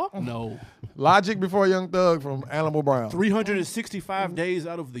 Got it. Fuck no. Logic before Young Thug from Animal Brown. 365 days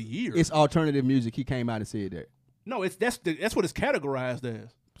out of the year. It's alternative music. He came out and said that. No, that's what it's categorized as.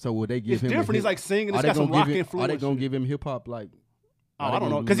 So would they give It's him? a different. He's hip- like singing. Are It's they got some gonna rock give him? influence. Are they gonna give him hip hop like? Oh, I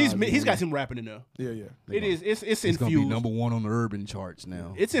don't know because he's got some rapping in there. Yeah. It's It's gonna be infused. number one on the urban charts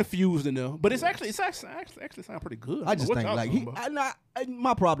now. It's infused in there, but it's actually sound pretty good. I just don't think know what like y'all talking about.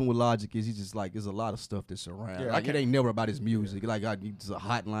 my problem with Logic is he's just like there's a lot of stuff that's around. Yeah, like I it ain't never about his music. Like it's a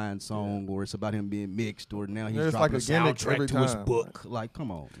hotline song or it's about him being mixed or now he's There's dropping like a a gimmick soundtrack every to his time. book. Like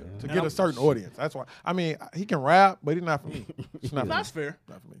come on, To man. get a certain audience. That's why. I mean, he can rap, but he's not for me. It's not for me. That's fair.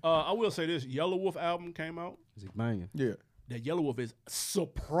 Not for me. I will say this: Yellow Wolf album came out. Is he banging? Yeah. That Yellow Wolf is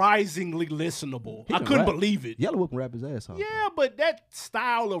surprisingly listenable. He I can couldn't rap. believe it. Yellow Wolf can rap his ass off. Yeah, but that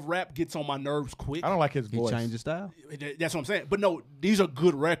style of rap gets on my nerves quick. I don't like his He voice. changed his style. That's what I'm saying. But no, these are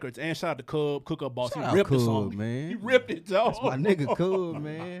good records. And shout out to Cub, Cook Up Boss. Shout He out ripped the Cub, song, man. He ripped it, dog. My nigga cool,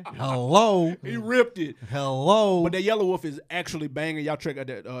 man. Hello. He ripped it. Hello. But that Yellow Wolf is actually banging. Y'all check out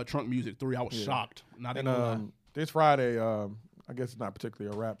that Trunk Music 3. I was shocked. Not And even gonna lie. this Friday, I guess it's not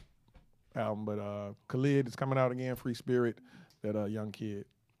particularly a rap album, but Khalid is coming out again. Free Spirit, that young kid.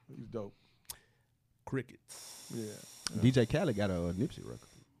 He's dope. Crickets. Yeah. DJ Khaled got a Nipsey record.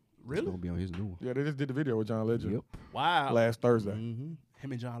 It's Really? gonna be on his new one. Yeah, they just did the video with John Legend Yep. Wow. last Thursday. Mm-hmm.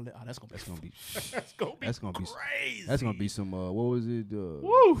 Him and John. That's gonna be. That's gonna be. That's gonna be. That's gonna be. crazy. That's gonna be some. What was it?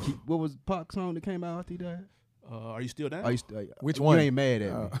 Woo. What was Pac's song that came out after he died? Are you still down? Are you st- Which you one? ain't mad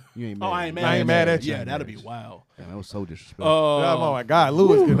at me. You ain't mad. Oh, I at ain't me. mad. I ain't mad at you. Yeah, that'd be wild. Man, that was so disrespectful. Oh my God,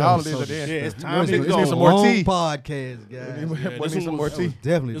 Lewis getting all of these so at the end. Yeah, it's You time know, to it's go. need some more long tea. podcast, guys. Yeah, We this need some one more was- tea.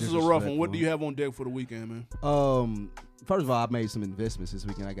 Definitely. This is a rough one. What do disrespectful. you have on deck for the weekend, man? First of all, I made some investments this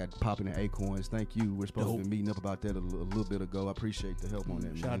weekend. I got popping in Acorns. Thank you. We're supposed to Dope. be meeting up about that a little bit ago. I appreciate the help on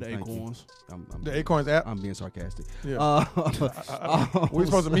that, Shout out man. to Thank you. Acorns. The Acorns app. I'm being sarcastic. Yeah. We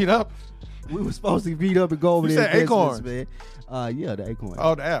supposed to meet up. We were supposed to meet up and go over You there. said investments, Acorns. man. Yeah, the Acorn.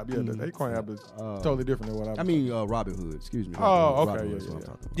 Oh, the app. Yeah, the Acorn app is totally different than what I mean, Robin Hood. Excuse me. Oh, Robin okay, Hood yeah, is what I'm yeah.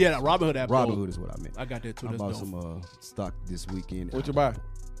 talking about. Yeah, that Robin Hood app. Robin dope. Hood is what I meant. I got that too. I That's bought dope. some stock this weekend. What you buy?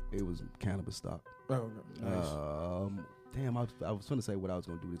 It was cannabis stock. Oh, nice. Damn, I was trying to say what I was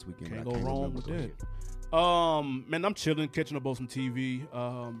gonna do this weekend. Can't but I go wrong remember. with Go that. ahead. Man, I'm chilling, catching up on some TV.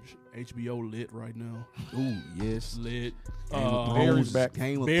 HBO lit right now. Ooh, yes. Lit. Game of Barry's Thrones, back.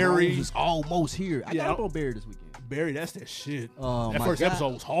 Game of Barry. Thrones is almost here. I Yeah, got up on Barry this weekend. Barry, that's that shit. My That first guy-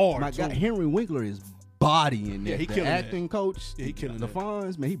 episode was hard. My too. guy Henry Winkler is bodying that. Yeah, he the killing that. acting coach. Yeah, he killing the that.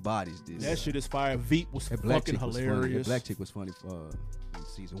 Fonz, man, he bodies this. That shit is fire. Veep was That black fucking chick was funny. That hilarious. black chick was funny in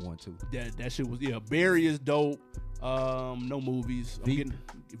season 1 too. That shit was Barry is dope. No movies. I'm Veep. getting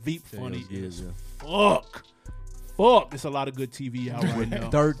Veep Yeah, funny yeah, as yeah. fuck. There's a lot of good TV out right now.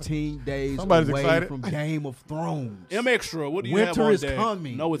 13 days Somebody's away excited. from Game of Thrones. M Extra. What do you have Winter on is deck?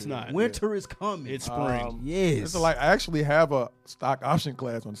 coming. No, it's not. Winter is coming. It's spring. yes. It's like I actually have a stock option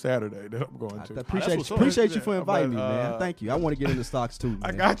class on Saturday that I'm going I to. appreciate what's you, up. appreciate you for Yeah, inviting me, but, man. Thank you. I want to get into stocks too, man.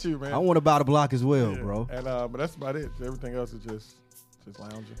 I got you, man. I want to buy the block as well, Yeah. bro. And but that's about it. Everything else is just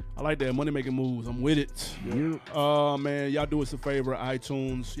lounging. I like that. Money making moves. I'm with it. Man, y'all do us a favor.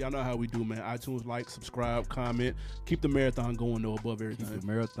 iTunes. Y'all know how we do, man. iTunes, like, subscribe, comment. Keep the marathon going, though, above everything. Keep the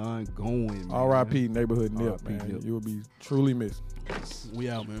marathon going, man. R.I.P. Neighborhood Nip, R.I.P. man. Nip. You will be truly missed. We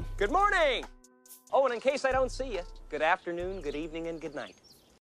out, man. Good morning. Oh, and in case I don't see you, good afternoon, good evening, and good night.